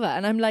their vulva,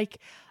 and I'm like,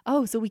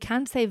 oh, so we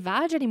can't say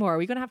vag anymore. Are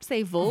we going to have to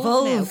say vulv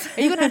now?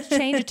 Are you going to have to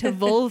change it to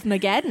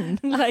Vulvmageddon?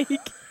 Like,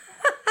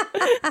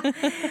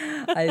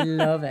 I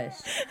love it.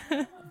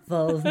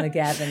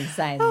 Vulvmageddon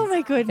sounds oh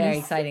my goodness, very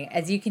exciting.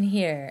 As you can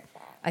hear,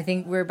 I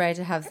think we're about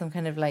to have some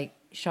kind of like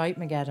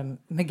shite-mageddon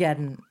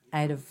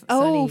out of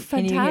Sonny. Oh,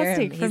 Can you hear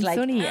him? fantastic. From like,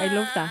 Sonny. I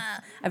love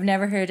that. I've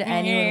never heard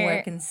anyone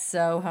working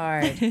so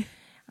hard.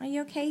 Are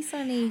you okay,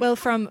 Sonny? Well,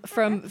 from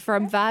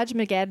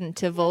Vagmageddon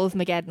to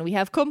Vulvmageddon, we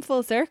have come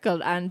full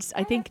circle, and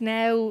I think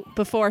now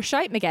before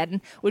Shite-mageddon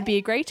would be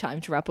a great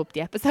time to wrap up the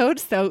episode.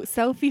 So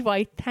Sophie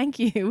White, thank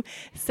you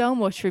so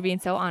much for being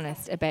so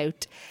honest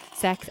about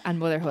sex and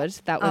motherhood.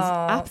 That was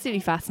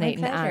absolutely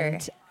fascinating,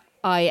 and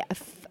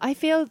I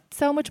feel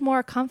so much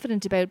more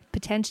confident about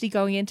potentially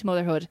going into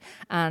motherhood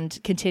and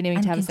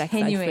continuing to have a sex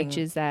life, which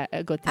is a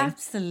good thing.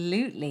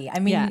 Absolutely. I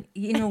mean,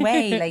 in a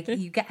way, like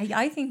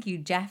I think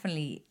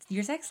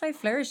your sex life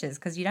flourishes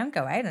because you don't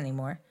go out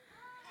anymore.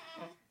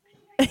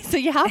 So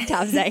you have to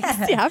have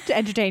sex. You have to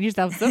entertain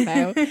yourself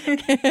somehow.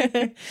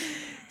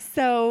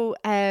 So,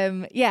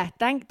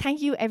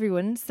 thank you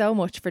everyone so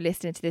much for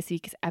listening to this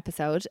week's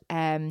episode.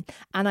 And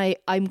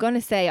I'm going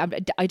to say,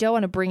 I don't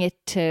want to bring it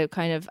to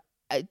kind of,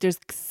 there's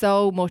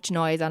so much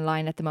noise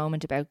online at the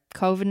moment about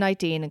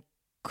COVID-19 and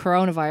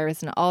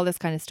coronavirus and all this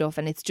kind of stuff.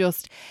 And it's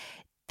just,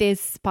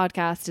 this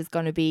podcast is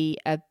going to be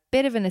a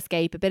bit of an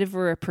escape, a bit of a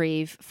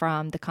reprieve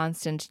from the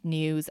constant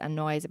news and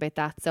noise about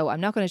that. So I'm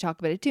not going to talk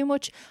about it too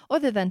much,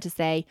 other than to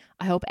say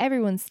I hope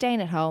everyone's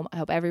staying at home. I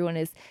hope everyone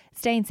is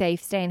staying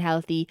safe, staying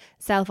healthy,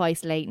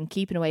 self-isolating,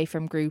 keeping away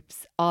from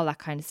groups, all that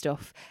kind of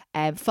stuff,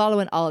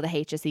 following all the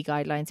HSE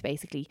guidelines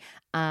basically.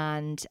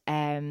 And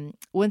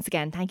once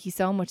again, thank you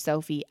so much,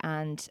 Sophie.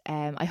 And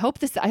I hope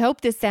this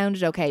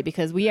sounded okay,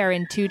 because we are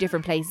in two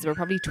different places. We're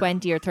probably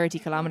 20 or 30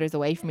 kilometres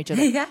away from each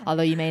other,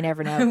 although you may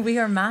never know. We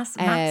are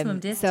maximum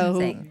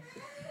distancing.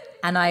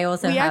 And I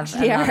also have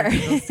a lot of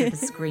people sort of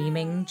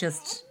screaming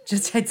just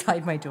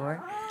outside my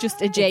door.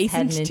 Just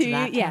adjacent to you.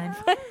 Yeah.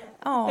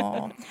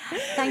 Oh,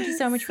 thank you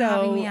so much for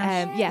having me,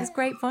 Ash. Yeah. It was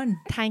great fun.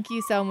 Thank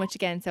you so much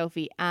again,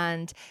 Sophie.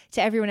 And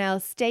to everyone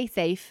else, stay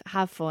safe,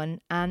 have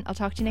fun, and I'll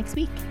talk to you next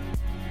week.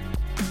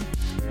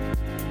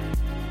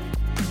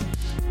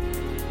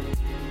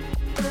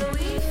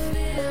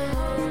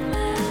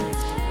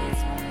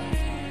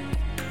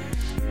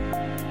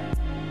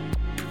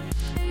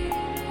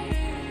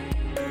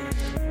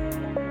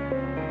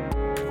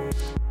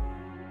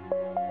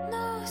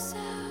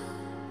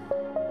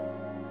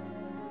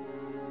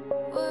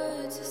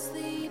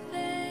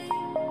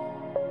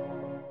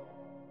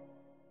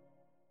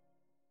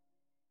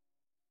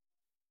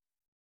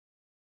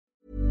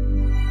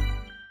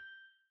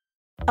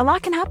 A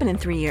lot can happen in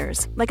 3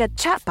 years, like a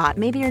chatbot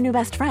may be your new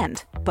best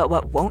friend. But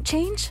what won't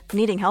change?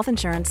 Needing health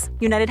insurance.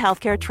 United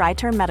Healthcare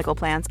Tri-Term Medical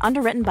Plans,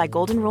 underwritten by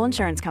Golden Rule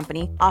Insurance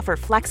Company, offer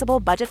flexible,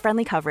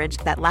 budget-friendly coverage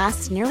that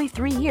lasts nearly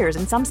 3 years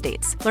in some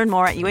states. Learn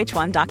more at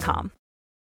uh1.com.